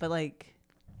thing. But like.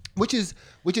 Which is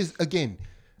again,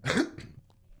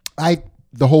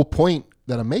 the whole point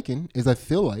that I'm making is I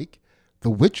feel like The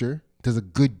Witcher does a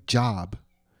good job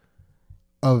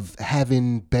of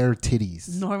having bare titties.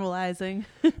 Normalizing.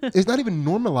 It's not even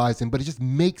normalizing, but it just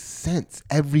makes sense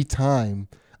every time.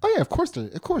 Oh yeah, of course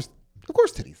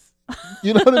titties.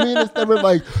 You know what I mean? It's never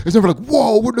like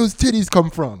whoa, where'd those titties come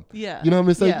from? Yeah. You know what I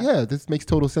mean? It's like, Yeah. yeah, this makes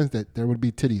total sense that there would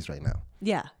be titties right now.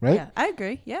 Yeah. Right? Yeah. I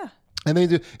agree. Yeah. And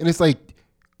it's like,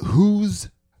 whose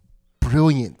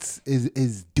brilliance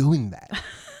is doing that?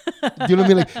 You know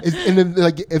what I mean? And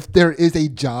then if there is a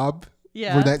job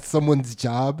Yeah. where that's someone's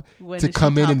job When to is she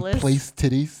come in and topless? place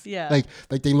titties. Yeah.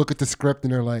 Like they look at the script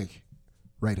and they're like,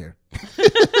 right here.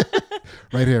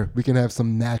 Right here. We can have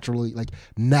some naturally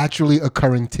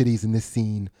occurring titties in this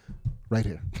scene right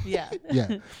here. Yeah.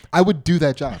 Yeah. I would do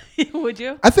that job. Would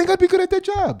you? I think I'd be good at that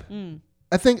job. Mm.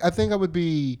 I think I would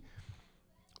be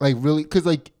like really, because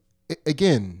like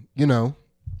again, you know,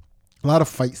 a lot of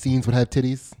fight scenes would have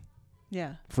titties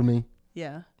Yeah. for me,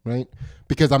 Yeah. right?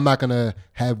 Because I'm not gonna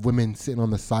have women sitting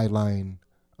on the sideline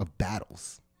of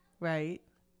battles. Right.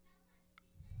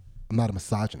 I'm not a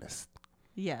misogynist.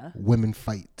 Yeah. Women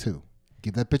fight too.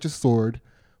 Give that bitch a sword,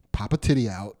 pop a titty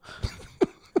out.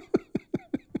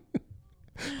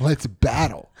 Let's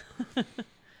battle.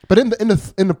 But in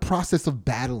the process of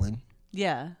battling,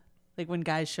 Yeah. Like when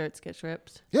guys' shirts get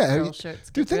ripped. yeah, Girls' shirts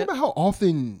dude, get think ripped. about how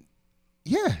often.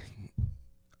 Yeah,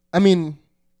 I mean,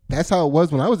 that's how it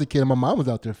was when I was a kid and my mom was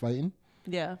out there fighting.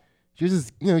 Yeah. She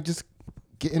was just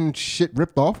getting shit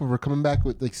ripped off of her, coming back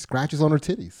with like scratches on her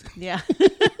titties. Yeah.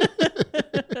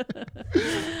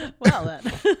 Well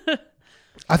then.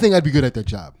 I think I'd be good at that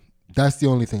job. That's the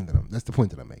only thing that's the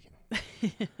point that I'm making.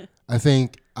 I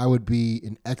think I would be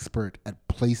an expert at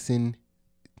placing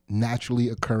naturally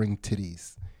occurring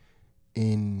titties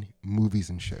in movies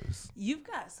and shows. You've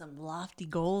got some lofty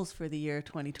goals for the year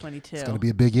 2022. It's gonna be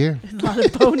a big year. A lot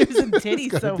of boners and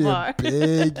titties It's so gonna far. be a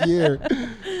big year.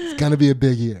 It's gonna be a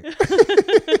big year.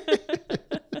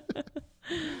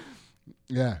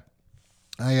 Yeah.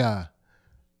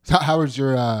 So how was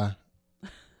your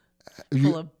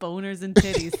Full of boners and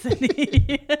titties,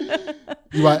 Cindy.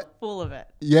 you what? Full of it.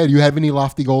 Yeah, do you have any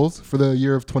lofty goals for the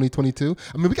year of 2022?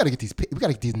 I mean, we gotta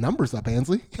get these numbers up,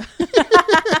 Ansley.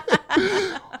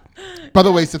 By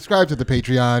the way, subscribe to the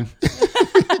Patreon.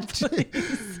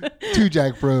 Two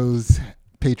Jack Bros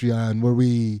Patreon,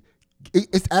 where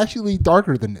it's actually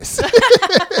darker than this.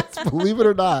 Believe it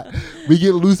or not, we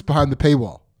get loose behind the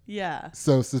paywall. Yeah.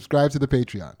 So subscribe to the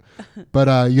Patreon.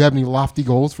 But you have any lofty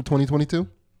goals for 2022?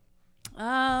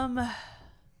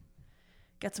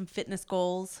 Got some fitness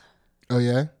goals. Oh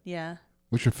yeah? Yeah.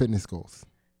 What's your fitness goals?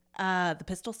 The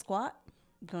pistol squat.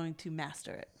 I'm going to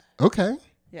master it. Okay.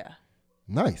 Yeah.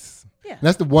 Nice. Yeah. And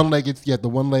that's the one-legged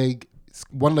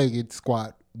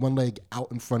squat, one leg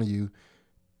out in front of you,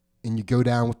 and you go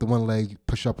down with the one leg,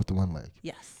 push up with the one leg.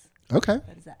 Yes. Okay.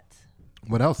 That is that.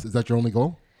 What else? Is that your only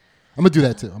goal? I'm gonna do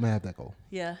that too. I'm gonna have that goal.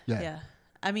 Yeah. Yeah. Yeah.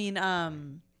 I mean,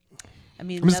 I'm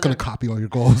just gonna copy all your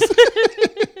goals.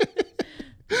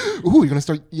 Ooh, you're gonna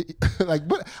start like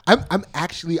what? I'm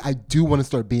actually I do want to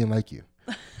start being like you.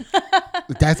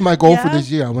 That's my goal for this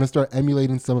year. I want to start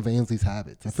emulating some of Ansley's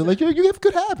habits. I feel like you have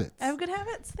good habits. I have good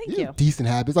habits. Thank You you. have decent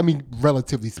habits. I mean,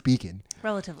 relatively speaking.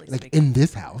 Relatively Like speaking. in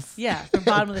this house. Yeah, from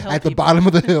bottom of the hill. At the people. bottom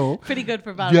of the hill. Pretty good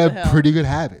for bottom You of have the hill. pretty good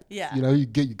habits. Yeah. You know, you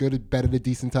go to bed at a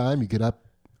decent time. You get up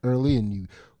early and you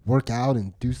work out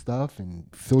and do stuff and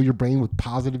fill your brain with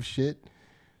positive shit.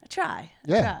 I try.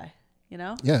 Yeah. Try. You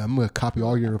know? Yeah, I'm gonna copy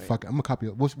all your fucking. I'm gonna copy.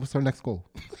 What's our next goal?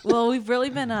 Well, we've really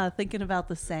been thinking about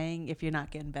the saying, if you're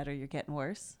not getting better, you're getting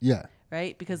worse. Yeah.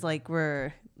 Right? Because like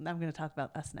I'm going to talk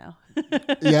about us now.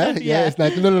 Yeah. It's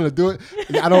not. No. Do it.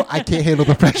 I can't handle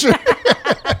the pressure.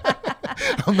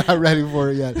 I'm not ready for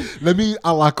it yet. Let me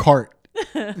a la carte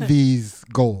these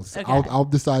goals. Okay. I'll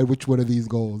decide which one of these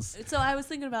goals. So I was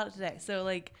thinking about it today. So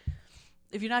like,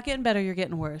 if you're not getting better, you're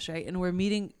getting worse, right? And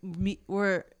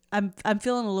I'm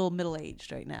feeling a little middle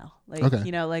aged right now. Like, Okay.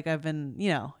 you know, like I've been, you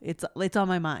know, it's on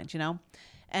my mind, you know?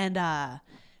 And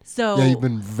so Yeah, you've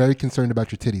been very concerned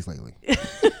about your titties lately.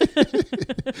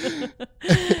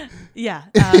 yeah.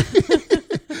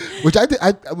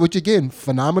 Which again,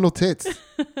 phenomenal tits.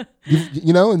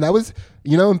 You know, and that was,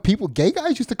 you know, and gay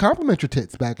guys used to compliment your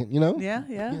tits back in, you know?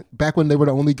 Yeah. Back when they were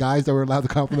the only guys that were allowed to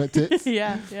compliment tits.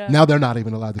 Yeah. Now they're not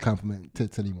even allowed to compliment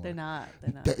tits anymore. They're not.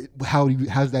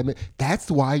 How's that?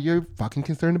 That's why you're fucking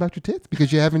concerned about your tits,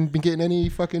 because you haven't been getting any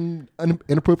fucking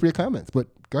inappropriate comments. But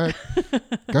go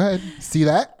ahead. See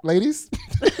that, ladies?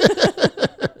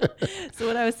 So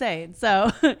what I was saying.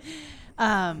 So,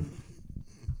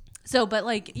 but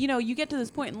like, you know, you get to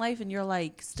this point in life and you're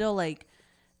like, still like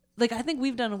I think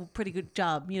we've done a pretty good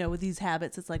job, you know, with these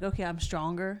habits. It's like, okay, I'm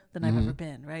stronger than I've ever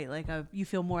been, right? Like you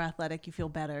feel more athletic, you feel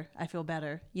better. I feel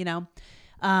better, you know?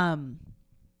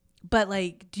 But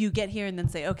like, do you get here and then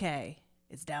say, okay,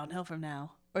 it's downhill from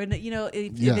now? Or, you know,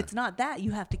 if it's not that,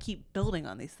 you have to keep building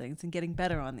on these things and getting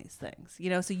better on these things, you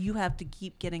know? So you have to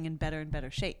keep getting in better and better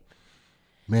shape.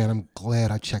 Man, I'm glad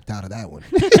I checked out of that one.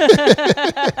 Woo,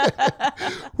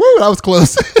 that was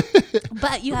close.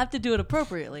 But you have to do it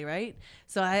appropriately, right?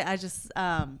 So I just,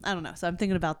 I don't know. So I'm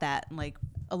thinking about that, and like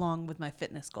along with my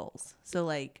fitness goals. So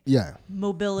like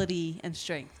mobility and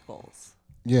strength goals.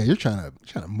 Yeah, you're trying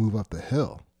to move up the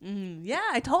hill. Yeah,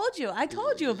 I told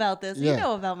you about this. Yeah. You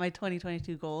know about my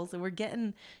 2022 goals, and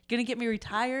gonna get me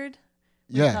retired.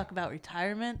 We're Yeah. gonna talk about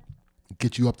retirement.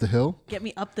 Get you up the hill. Get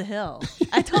me up the hill.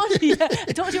 I told you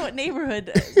what neighborhood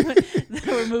that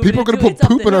we're moving. People are gonna into. put It's up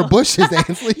poop the in our hill. bushes,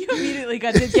 Ansley. You immediately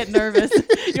did get nervous.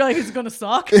 You're like, it's gonna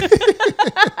suck.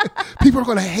 People are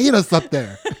gonna hate us up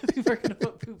there. People are gonna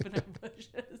put poop in our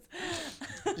bushes.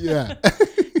 Yeah.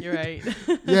 You're right.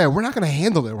 Yeah, we're not gonna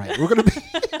handle it right. We're gonna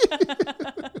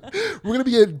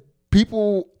be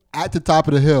people at the top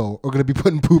of the hill are gonna be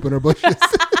putting poop in our bushes.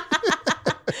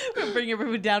 Bring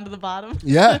everyone down to the bottom.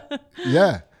 Yeah.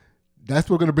 That's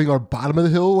where we're gonna bring our bottom of the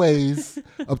hill ways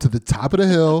up to the top of the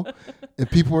hill, and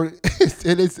people are.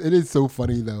 It is so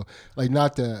funny though. Like,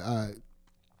 not to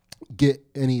get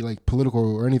any like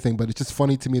political or anything, but it's just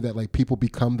funny to me that like people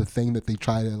become the thing that they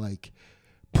try to like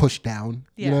push down.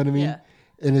 You know what I mean? Yeah.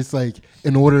 And it's like,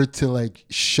 in order to like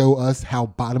show us how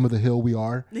bottom of the hill we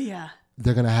are, Yeah.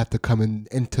 they're gonna have to come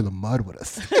into the mud with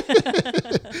us.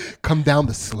 Come down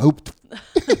the slope.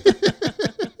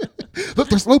 Look,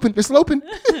 they're sloping.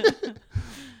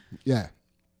 Yeah.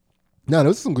 No,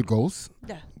 those are some good goals.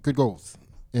 Yeah. Good goals.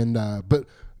 And but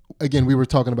again, we were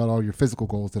talking about all your physical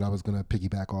goals that I was going to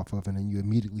piggyback off of, and then you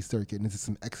immediately start getting into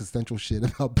some existential shit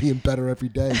about being better every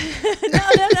day.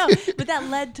 no. But that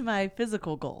led to my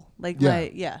physical goal.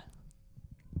 Yeah.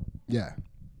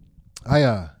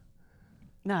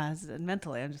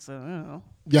 Mentally, I'm just I don't know.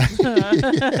 Yeah.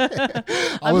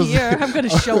 I'm here. I'm going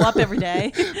to show up every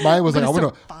day. Mine was like,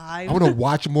 I want to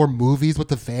watch more movies with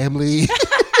the family.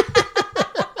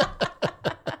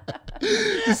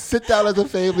 Just sit down as a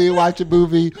family and watch a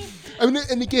movie. I mean,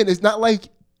 and again, it's not like,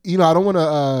 I don't want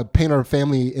to paint our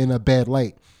family in a bad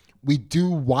light. We do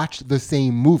watch the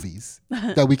same movies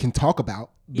that we can talk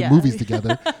about the movies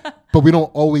together, but we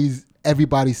don't always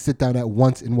everybody sit down at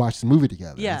once and watch the movie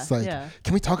together. Yeah, it's like,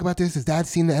 can we talk about this? Has Dad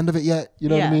seen the end of it yet? You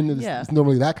know what I mean? It's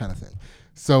normally that kind of thing.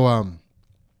 So,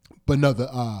 but no,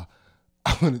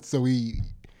 so we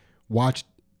watched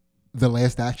The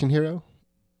Last Action Hero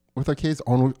with our kids,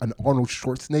 an Arnold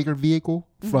Schwarzenegger vehicle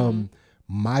from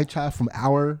from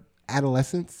our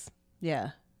adolescence.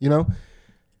 Yeah. It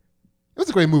was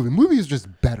a great movie. Movie was just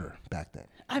better back then.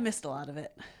 I missed a lot of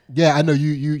it. Yeah, I know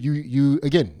you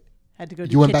again. Had to go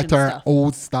do you went back to stuff. our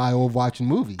old style of watching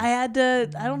movies. I had to,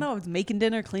 I don't know, I was making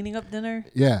dinner, cleaning up dinner.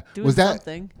 Yeah. Doing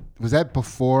something. Was that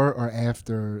before or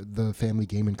after the family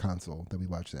gaming console that we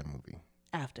watched that movie?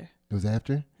 After. It was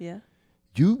after? Yeah.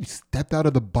 You stepped out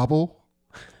of the bubble,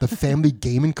 the family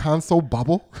gaming console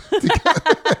bubble?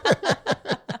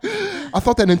 I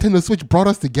thought that Nintendo Switch brought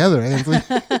us together, Ainsley.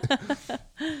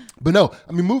 But no,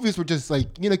 I mean, movies were just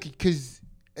like, because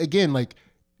again, like,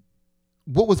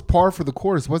 what was par for the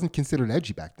course wasn't considered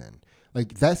edgy back then.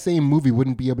 Like, that same movie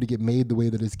wouldn't be able to get made the way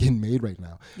that it's getting made right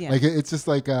now. Yeah. Like, it's just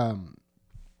like, what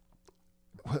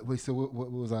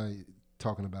was I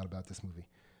talking about this movie?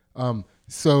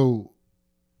 So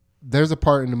there's a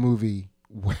part in the movie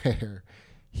where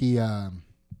he, like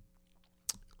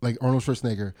Arnold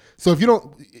Schwarzenegger. So if you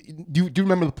don't, do you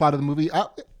remember the plot of the movie?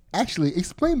 Actually,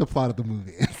 explain the plot of the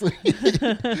movie.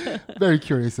 Very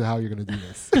curious of how you're going to do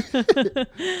this.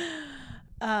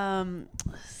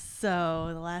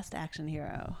 So The Last Action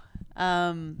Hero.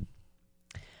 So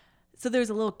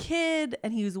there's a little kid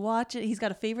and he's got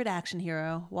a favorite action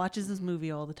hero, watches this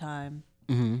movie all the time.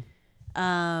 Mm-hmm.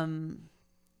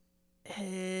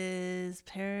 His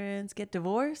parents get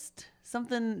divorced.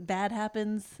 Something bad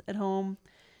happens at home.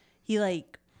 He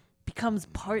becomes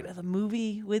part of the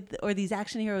movie or these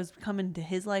action heroes come into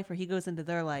his life or he goes into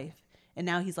their life. And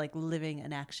now he's living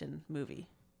an action movie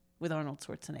with Arnold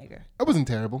Schwarzenegger. That wasn't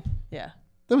terrible. Yeah.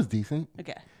 That was decent.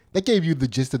 Okay. That gave you the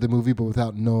gist of the movie, but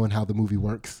without knowing how the movie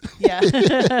works. Yeah.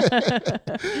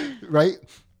 Right?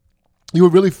 You were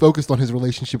really focused on his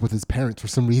relationship with his parents for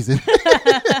some reason.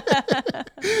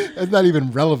 That's not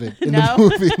even relevant in the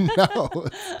movie. No.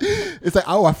 It's like,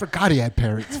 oh, I forgot he had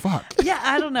parents. Fuck. Yeah,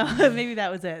 I don't know. Maybe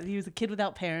that was it. He was a kid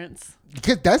without parents.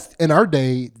 That's in our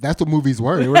day, that's what movies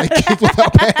were. They were like kids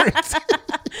without parents.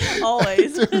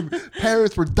 Always. Dude,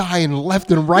 parents were dying left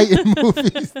and right in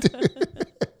movies, dude.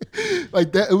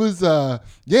 Like that, it was, the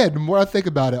more I think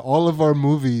about it, all of our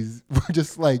movies were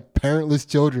just like parentless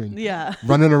children. Yeah.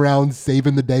 Running around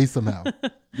saving the day somehow,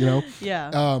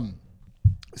 Yeah.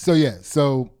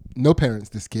 So no parents,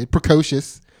 this kid.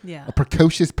 Precocious. Yeah. A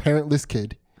precocious, parentless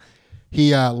kid.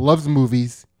 He loves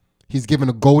movies. He's given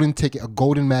a golden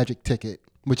magic ticket,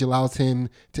 which allows him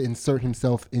to insert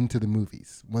himself into the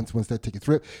movies. Once that ticket's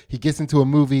ripped, he gets into a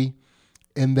movie,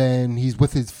 and then he's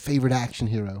with his favorite action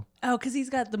hero. Oh, because he's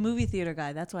got the movie theater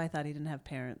guy. That's why I thought he didn't have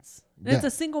parents. Yeah. It's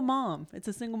a single mom. He's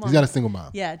got a single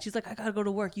mom. Yeah. She's like, I got to go to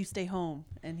work. You stay home.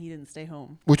 And he didn't stay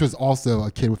home. Which was also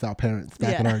a kid without parents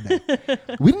back in our day.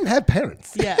 We didn't have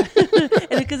parents. Yeah.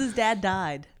 And because his dad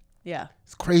died. Yeah.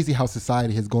 It's crazy how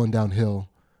society has gone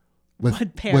downhill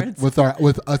with parents. with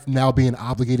us now being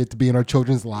obligated to be in our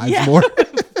children's lives more.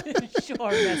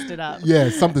 Sure messed it up. Yeah,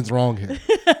 something's wrong here.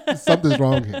 Something's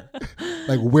wrong here.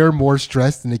 Like, we're more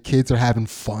stressed and the kids are having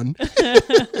fun.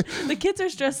 The kids are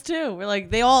stressed too. We're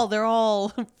like, they're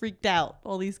all freaked out.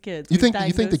 All these kids. You think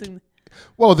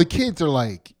the kids are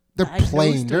like, they're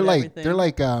playing. They're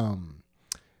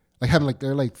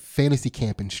like fantasy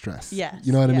camping stress. Yes.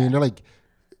 You know what I mean? They're like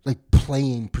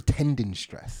playing, pretending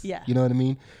stress. Yeah. You know what I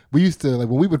mean? We used to, when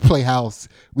we would play house,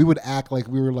 we would act like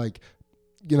we were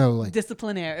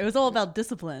disciplinary. It was all about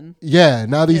discipline. Yeah.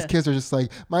 Now these kids are just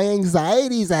like, my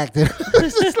anxiety's acting.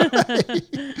 It's just like,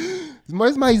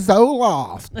 where's my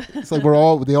Zoloft? It's like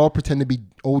they all pretend to be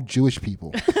old Jewish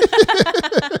people.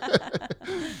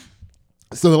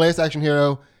 So The Last Action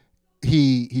Hero,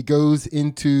 he goes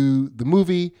into the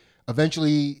movie.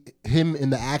 Eventually, him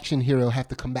and the action hero have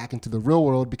to come back into the real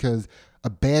world because a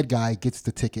bad guy gets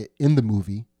the ticket in the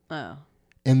movie. Oh.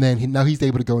 And then now he's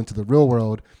able to go into the real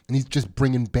world, and he's just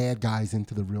bringing bad guys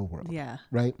into the real world. Yeah.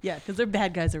 Right? Yeah, because their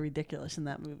bad guys are ridiculous in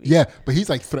that movie. Yeah, but he's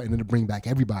like threatening to bring back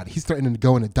everybody. He's threatening to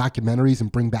go into documentaries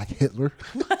and bring back Hitler.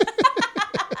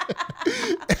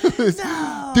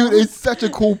 Dude, it's such a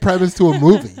cool premise to a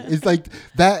movie. It's like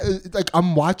that. Like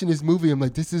I'm watching this movie, I'm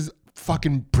like, this is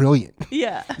fucking brilliant.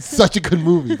 Yeah. It's such a good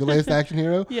movie. The Last Action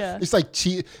Hero. Yeah. It's like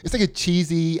it's like a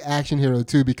cheesy action hero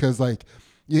too, because like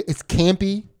it's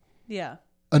campy. Yeah.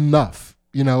 Enough,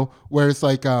 where it's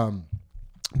like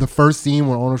the first scene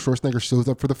where Arnold Schwarzenegger shows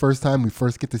up for the first time, we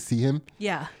first get to see him.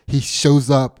 Yeah. He shows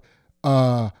up,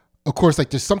 of course, like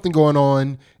there's something going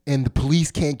on and the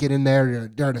police can't get in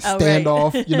there. They're at a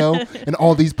standoff, right. And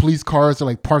all these police cars are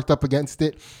like parked up against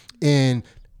it. And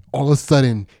all of a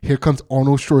sudden, here comes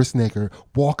Arnold Schwarzenegger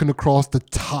walking across the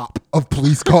top of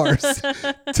police cars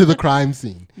to the crime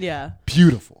scene. Yeah.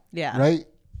 Beautiful. Yeah. Right?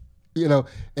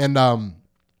 And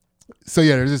so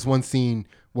yeah, there's this one scene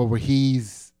where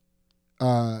he's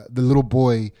the little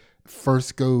boy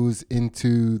first goes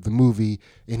into the movie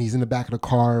and he's in the back of the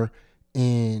car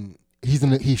and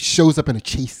he shows up in a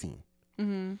chase scene.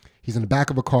 Mm-hmm. He's in the back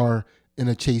of a car in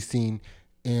a chase scene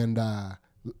and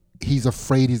he's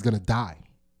afraid he's gonna die,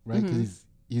 right? Because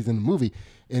he's in the movie,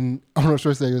 and Arnold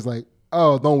Schwarzenegger's like,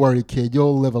 "Oh, don't worry, kid.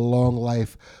 You'll live a long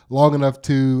life, long enough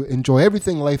to enjoy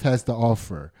everything life has to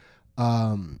offer."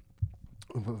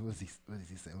 What does he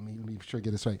say? Let me make sure I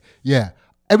get this right. Yeah,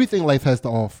 everything life has to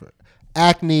offer: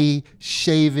 acne,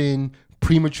 shaving,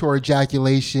 premature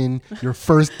ejaculation, your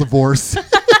first divorce.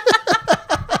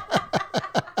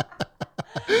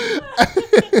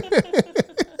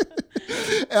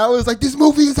 And I was like, this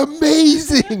movie is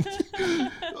amazing.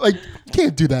 Like, you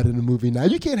can't do that in a movie now.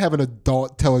 You can't have an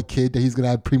adult tell a kid that he's going to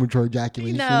have premature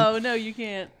ejaculation. No, you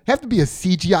can't. You have to be a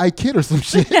CGI kid or some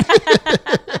shit.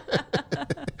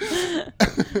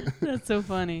 That's so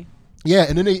funny. Yeah,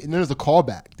 and then there's a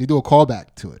callback. They do a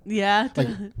callback to it. Yeah. Like,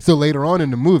 so later on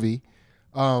in the movie,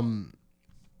 Arnold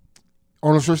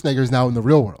Schwarzenegger is now in the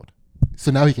real world.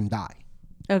 So now he can die.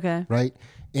 Okay. Right?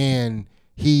 And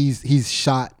he's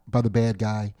shot by the bad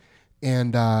guy,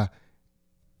 and Arnold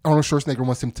Schwarzenegger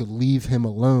wants him to leave him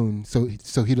alone so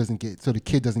the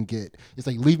kid doesn't get. It's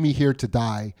like, leave me here to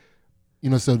die,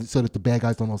 so that the bad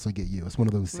guys don't also get you. It's one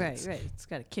of those things. Right. It's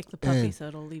got to kick the puppy so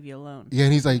it'll leave you alone. Yeah,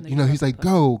 and he's like, he's like,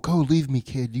 go, leave me,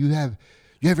 kid. You have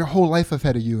your whole life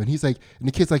ahead of you. And he's like, and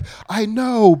the kid's like, I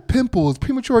know, pimples,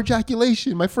 premature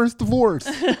ejaculation, my first divorce.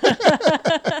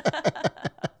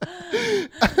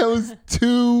 That was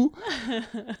two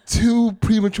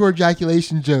premature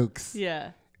ejaculation jokes.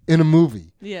 Yeah. In a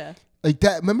movie. Yeah. Like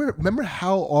that. Remember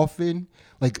how often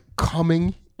like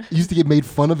coming used to get made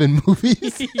fun of in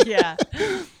movies? Yeah.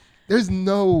 There's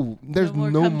no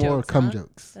more cum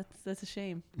jokes. That's a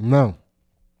shame. No.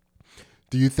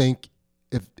 Do you think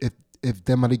if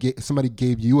somebody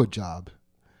gave you a job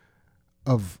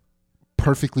of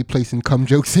perfectly placing cum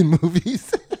jokes in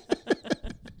movies?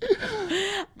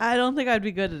 I don't think I'd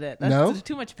be good at it. That's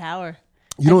too much power.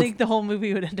 I think the whole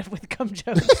movie would end up with cum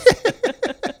jokes.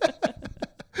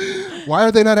 Why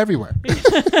are they not everywhere?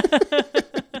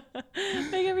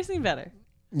 Make every scene better.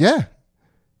 Yeah.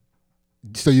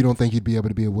 So you don't think you'd be able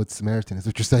to be a Good Samaritan, is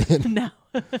what you're saying? No.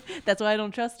 That's why I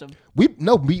don't trust him. We'd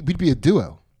be a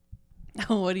duo.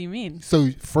 Oh, what do you mean? So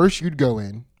first you'd go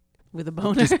in. With a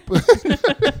boner?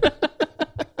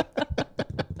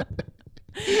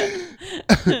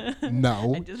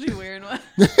 No. I'd just be wearing one.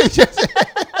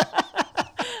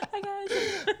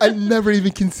 I never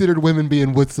even considered women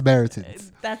being Good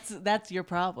Samaritans. That's your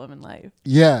problem in life.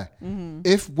 Yeah. Mm-hmm.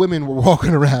 If women were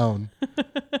walking around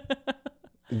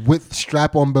with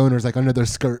strap-on boners like under their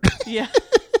skirt. Yeah.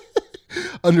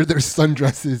 Under their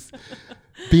sundresses,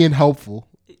 being helpful.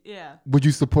 Yeah. Would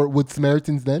you support Good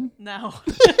Samaritans then? No.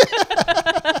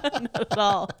 Not at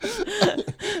all.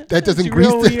 That doesn't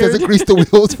grease the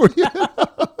wheels for you.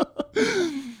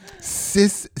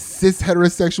 Cis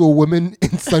heterosexual women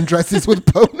in sundresses with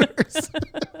boners.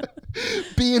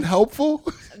 Being helpful.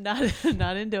 Not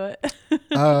into it.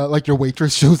 Like your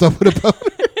waitress shows up with a boner.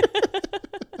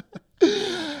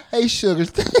 Hey, sugar.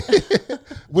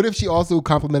 What if she also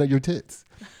complimented your tits?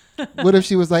 What if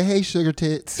she was like, hey, sugar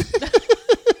tits.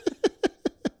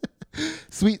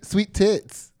 Sweet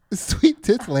tits. Sweet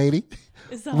tits, lady.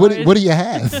 What do you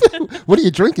have? What are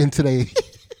you drinking today?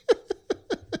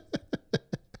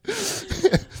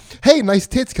 Hey, nice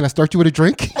tits. Can I start you with a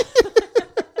drink?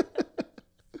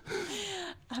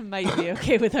 I might be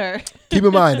okay with her. Keep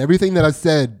in mind, everything that I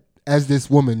said as this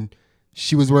woman,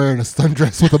 she was wearing a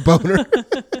sundress with a boner.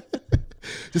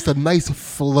 Just a nice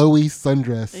flowy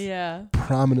sundress. Yeah.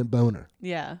 Prominent boner.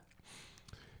 Yeah.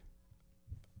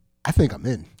 I think I'm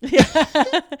in.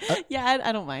 Yeah,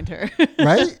 I don't mind her.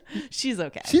 Right? She's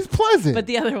okay. She's pleasant. But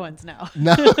the other ones, no.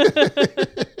 No.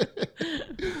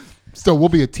 So we'll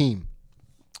be a team.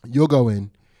 You'll go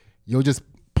in. You'll just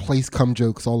place cum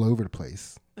jokes all over the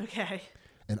place. Okay.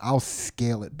 And I'll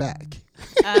scale it back.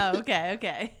 Oh,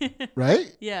 okay.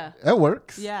 Right? Yeah. That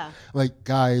works. Yeah. Like,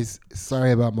 guys,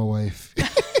 sorry about my wife.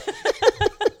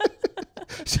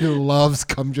 She loves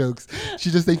cum jokes.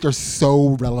 She just thinks they're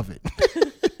so relevant.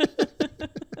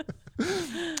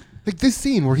 Like this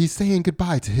scene where he's saying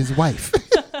goodbye to his wife.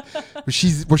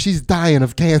 where she's dying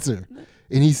of cancer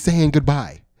and he's saying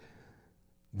goodbye.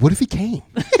 What if he came?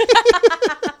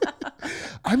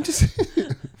 I'm just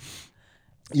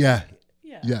Yeah.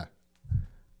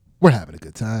 We're having a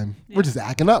good time. Yeah. We're just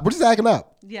acting up.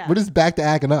 Yeah. We're just back to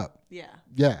acting up. Yeah.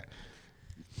 Yeah.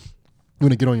 You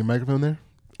want to get on your microphone there?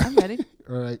 I'm ready.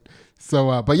 All right.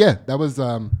 So, but yeah, that was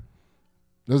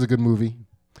a good movie.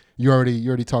 You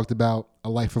already talked about A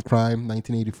Life of Crime,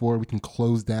 1984. We can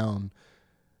close down.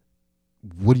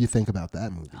 What do you think about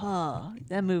that movie? Oh,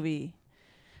 that movie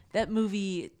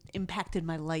impacted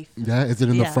my life. Yeah, is it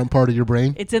in the front part of your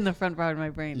brain? It's in the front part of my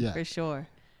brain, for sure.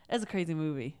 That's a crazy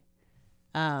movie.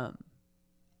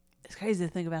 It's crazy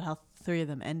to think about how 3 of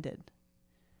them ended.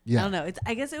 Yeah. I don't know.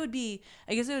 I guess it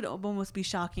would almost be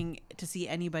shocking to see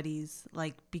anybody's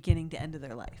like beginning to end of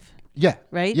their life. Yeah.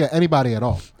 Right? Yeah, anybody at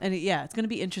all. And it's going to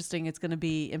be interesting. It's going to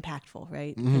be impactful,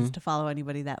 right? Mm-hmm. It's to follow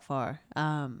anybody that far.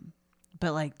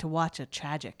 But like to watch a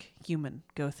tragic human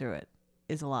go through it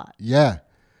is a lot. Yeah.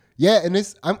 Yeah, and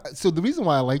so the reason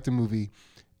why I like the movie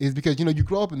is because you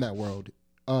grow up in that world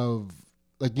of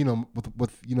like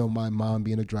with my mom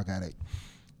being a drug addict.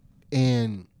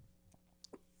 And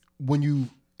when you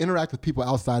interact with people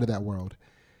outside of that world,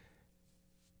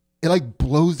 it like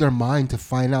blows their mind to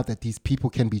find out that these people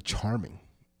can be charming.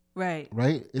 Right.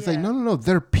 It's like, no.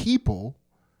 They're people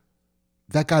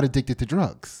that got addicted to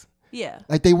drugs. Yeah.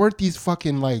 Like they weren't these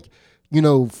fucking like,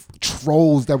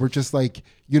 trolls that were just like,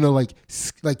 like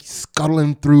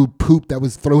scuttling through poop that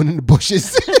was thrown in the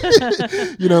bushes.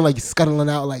 Like scuttling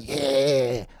out like,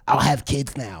 yeah, I'll have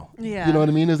kids now. Yeah. You know what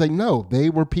I mean? It's like, no,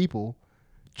 they were people,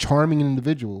 charming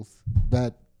individuals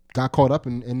that got caught up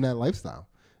in that lifestyle.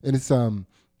 And it's,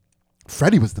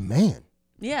 Freddie was the man.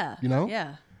 Yeah.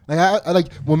 Yeah. Like I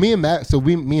like when me and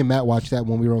Matt watched that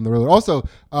when we were on the road. Also,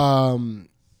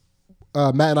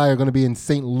 Matt and I are going to be in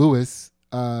St. Louis,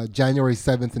 January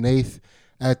 7th and 8th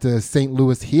at the St.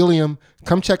 Louis Helium.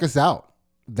 Come check us out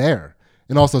there.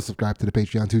 And also subscribe to the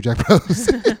Patreon too, Jack Bros.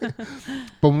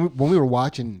 But when we were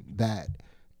watching that,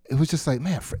 it was just like,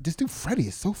 man, this dude Freddie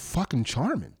is so fucking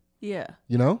charming. Yeah.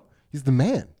 He's the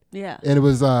man. Yeah. And it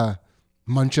was Muncho.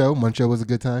 Muncho was a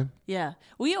good time. Yeah.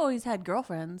 We always had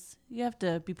girlfriends. You have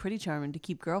to be pretty charming to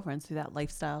keep girlfriends through that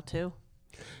lifestyle too.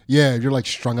 Yeah, you're like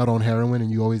strung out on heroin and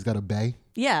you always got a bae.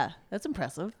 Yeah, that's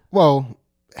impressive. Well,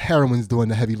 heroin's doing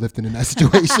the heavy lifting in that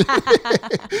situation.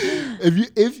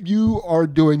 if you are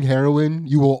doing heroin,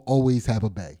 you will always have a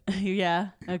bae. Yeah.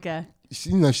 Okay.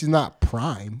 She's not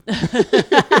prime.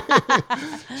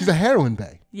 She's a heroin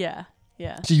bae. Yeah.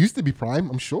 Yeah. She used to be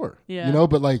prime, I'm sure. Yeah.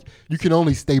 But like you can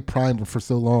only stay prime for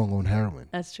so long on heroin.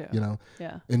 That's true.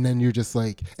 Yeah. And then you're just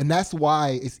like, and that's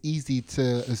why it's easy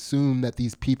to assume that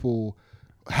these people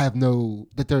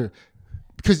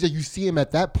because you see them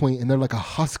at that point and they're like a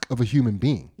husk of a human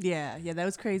being. Yeah. Yeah. That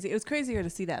was crazy. It was crazier to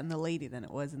see that in the lady than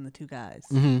it was in the 2 guys.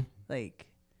 Mm-hmm. Like,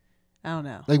 I don't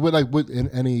know. What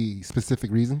any specific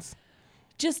reasons?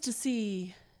 Just to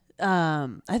see,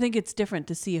 I think it's different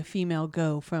to see a female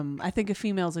go from, I think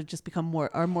females have just become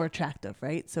more attractive,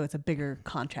 right? So it's a bigger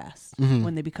contrast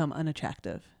when they become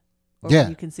unattractive. Or when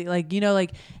you can see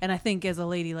and I think as a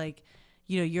lady, like,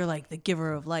 you're like the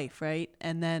giver of life, right?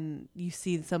 And then you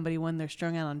see somebody when they're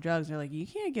strung out on drugs, they're like, you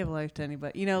can't give life to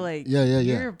anybody.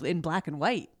 You're in black and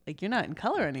white. Like, you're not in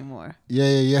color anymore.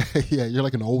 Yeah. You're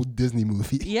like an old Disney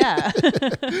movie. Yeah.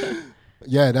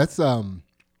 Yeah, that's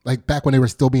like back when they were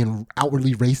still being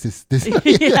outwardly racist.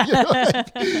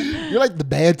 You're like the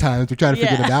bad times. We're trying to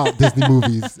figure it out. Disney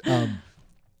movies.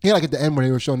 Like at the end where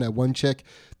they were showing that one chick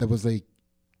that was like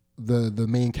the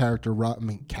main character,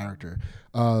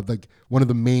 like one of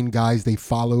the main guys they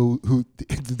follow, who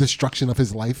the destruction of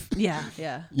his life. Yeah,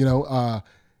 yeah.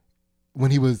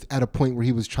 When he was at a point where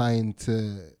he was trying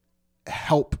to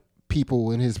help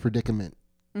people in his predicament.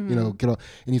 Get off,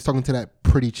 and he's talking to that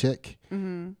pretty chick,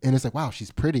 and it's like, wow,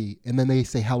 she's pretty. And then they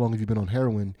say, how long have you been on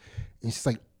heroin? And she's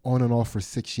like, on and off for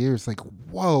 6 years. Like,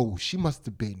 whoa, she must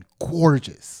have been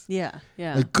gorgeous. Yeah,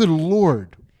 yeah. Like, good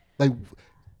Lord, like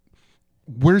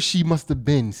where she must have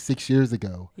been 6 years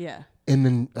ago. Yeah. And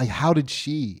then like, how did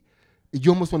she?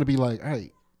 You almost want to be like, all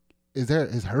right,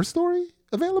 is her story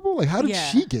available? Like, how did Yeah.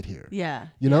 she get here? Yeah.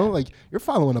 You know, like you're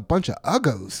following a bunch of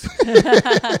uggos.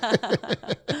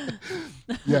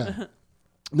 Yeah.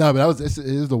 No, but it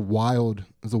was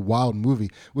a wild movie,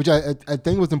 which I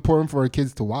think was important for our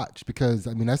kids to watch because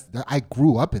I mean I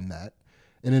grew up in that,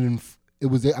 and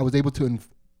I was able to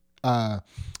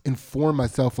inform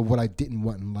myself of what I didn't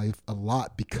want in life a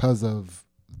lot because of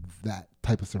that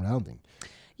type of surrounding.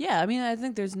 Yeah, I mean, I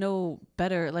think there's no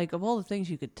better, like, of all the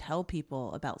things you could tell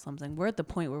people about something, we're at the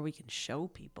point where we can show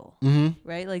people,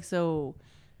 right? Like, so,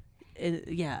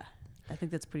 yeah, I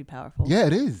think that's pretty powerful. Yeah,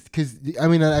 it is. Because, I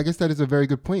mean, I guess that is a very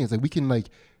good point. It's like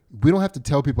we don't have to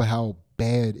tell people how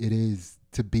bad it is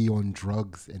to be on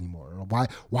drugs anymore.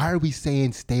 Why are we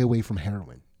saying stay away from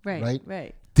heroin? Right.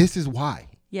 This is why.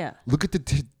 Yeah. Look at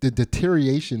the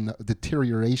deterioration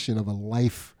of a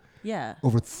life Yeah.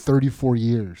 over 34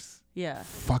 years. Yeah.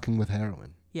 Fucking with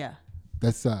heroin. Yeah.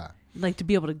 That's like to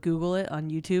be able to Google it on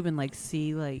YouTube and like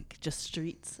see like just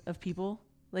streets of people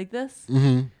like this.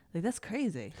 Like that's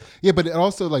crazy. Yeah, but it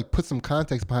also like puts some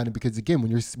context behind it because again,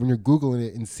 when you're Googling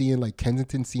it and seeing like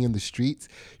Kensington, seeing the streets,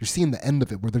 you're seeing the end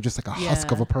of it where they're just like a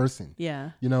husk of a person. Yeah.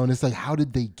 You know, and it's like, how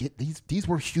did they get these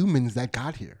were humans that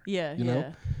got here. Yeah. You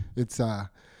know? It's so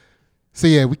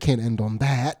yeah, we can't end on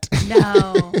that.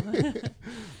 No.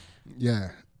 Yeah.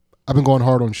 I've been going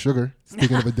hard on sugar.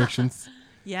 Speaking of addictions.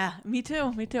 Yeah, me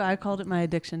too. I called it my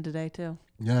addiction today too.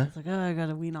 Yeah. It's like, oh, I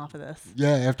gotta wean off of this.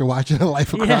 Yeah, after watching A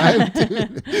Life of Crime,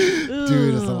 dude.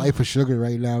 Dude, it's a life of sugar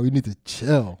right now. We need to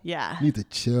chill. Yeah. We need to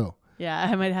chill. Yeah,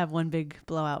 I might have one big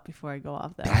blowout before I go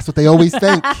off that. That's what they always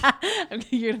think.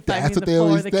 You're gonna find That's me in what the they floor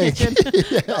always of the think. kitchen.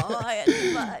 Yeah. Oh, I had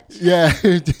too much. Yeah,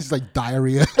 just like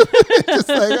diarrhea. Just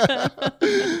like,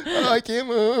 oh, I can't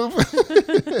move.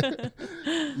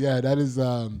 Yeah, that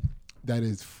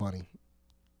is funny.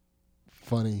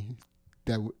 Funny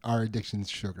that our addiction's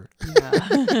sugar.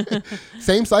 Yeah.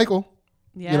 Same cycle,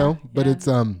 Yeah, you know, but it's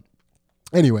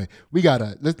anyway, we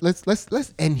gotta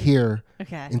let's end here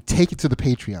okay. and take it to the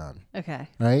Patreon, Okay.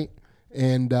 right?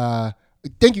 And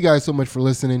thank you guys so much for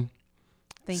listening.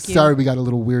 Thank you. Sorry we got a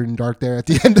little weird and dark there at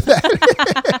the end of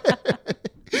that.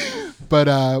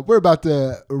 But we're about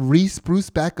to re-spruce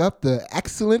back up the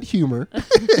excellent humor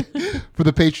for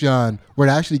the Patreon where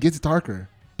it actually gets darker,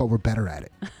 but we're better at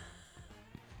it.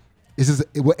 This is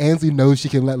what Ansley knows she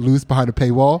can let loose behind a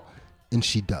paywall, and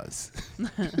she does.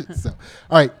 So,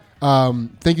 all right.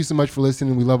 Thank you so much for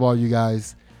listening. We love all you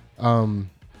guys. The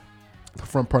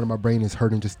front part of my brain is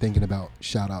hurting just thinking about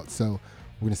shout outs. So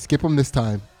we're going to skip them this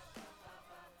time.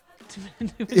 Too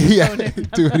many Yeah,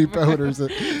 boners. too many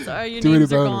boners. Sorry, your Too many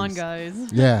names are boners. gone,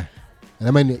 guys. Yeah. And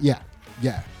I mean, yeah.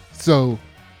 So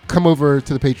come over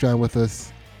to the Patreon with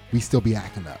us. We still be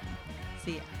acting up.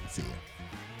 See ya. See ya.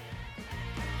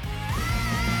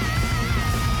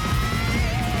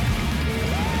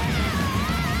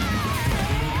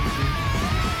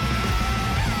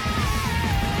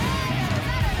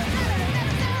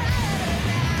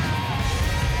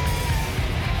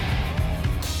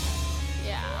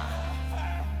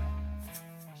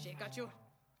 She got you.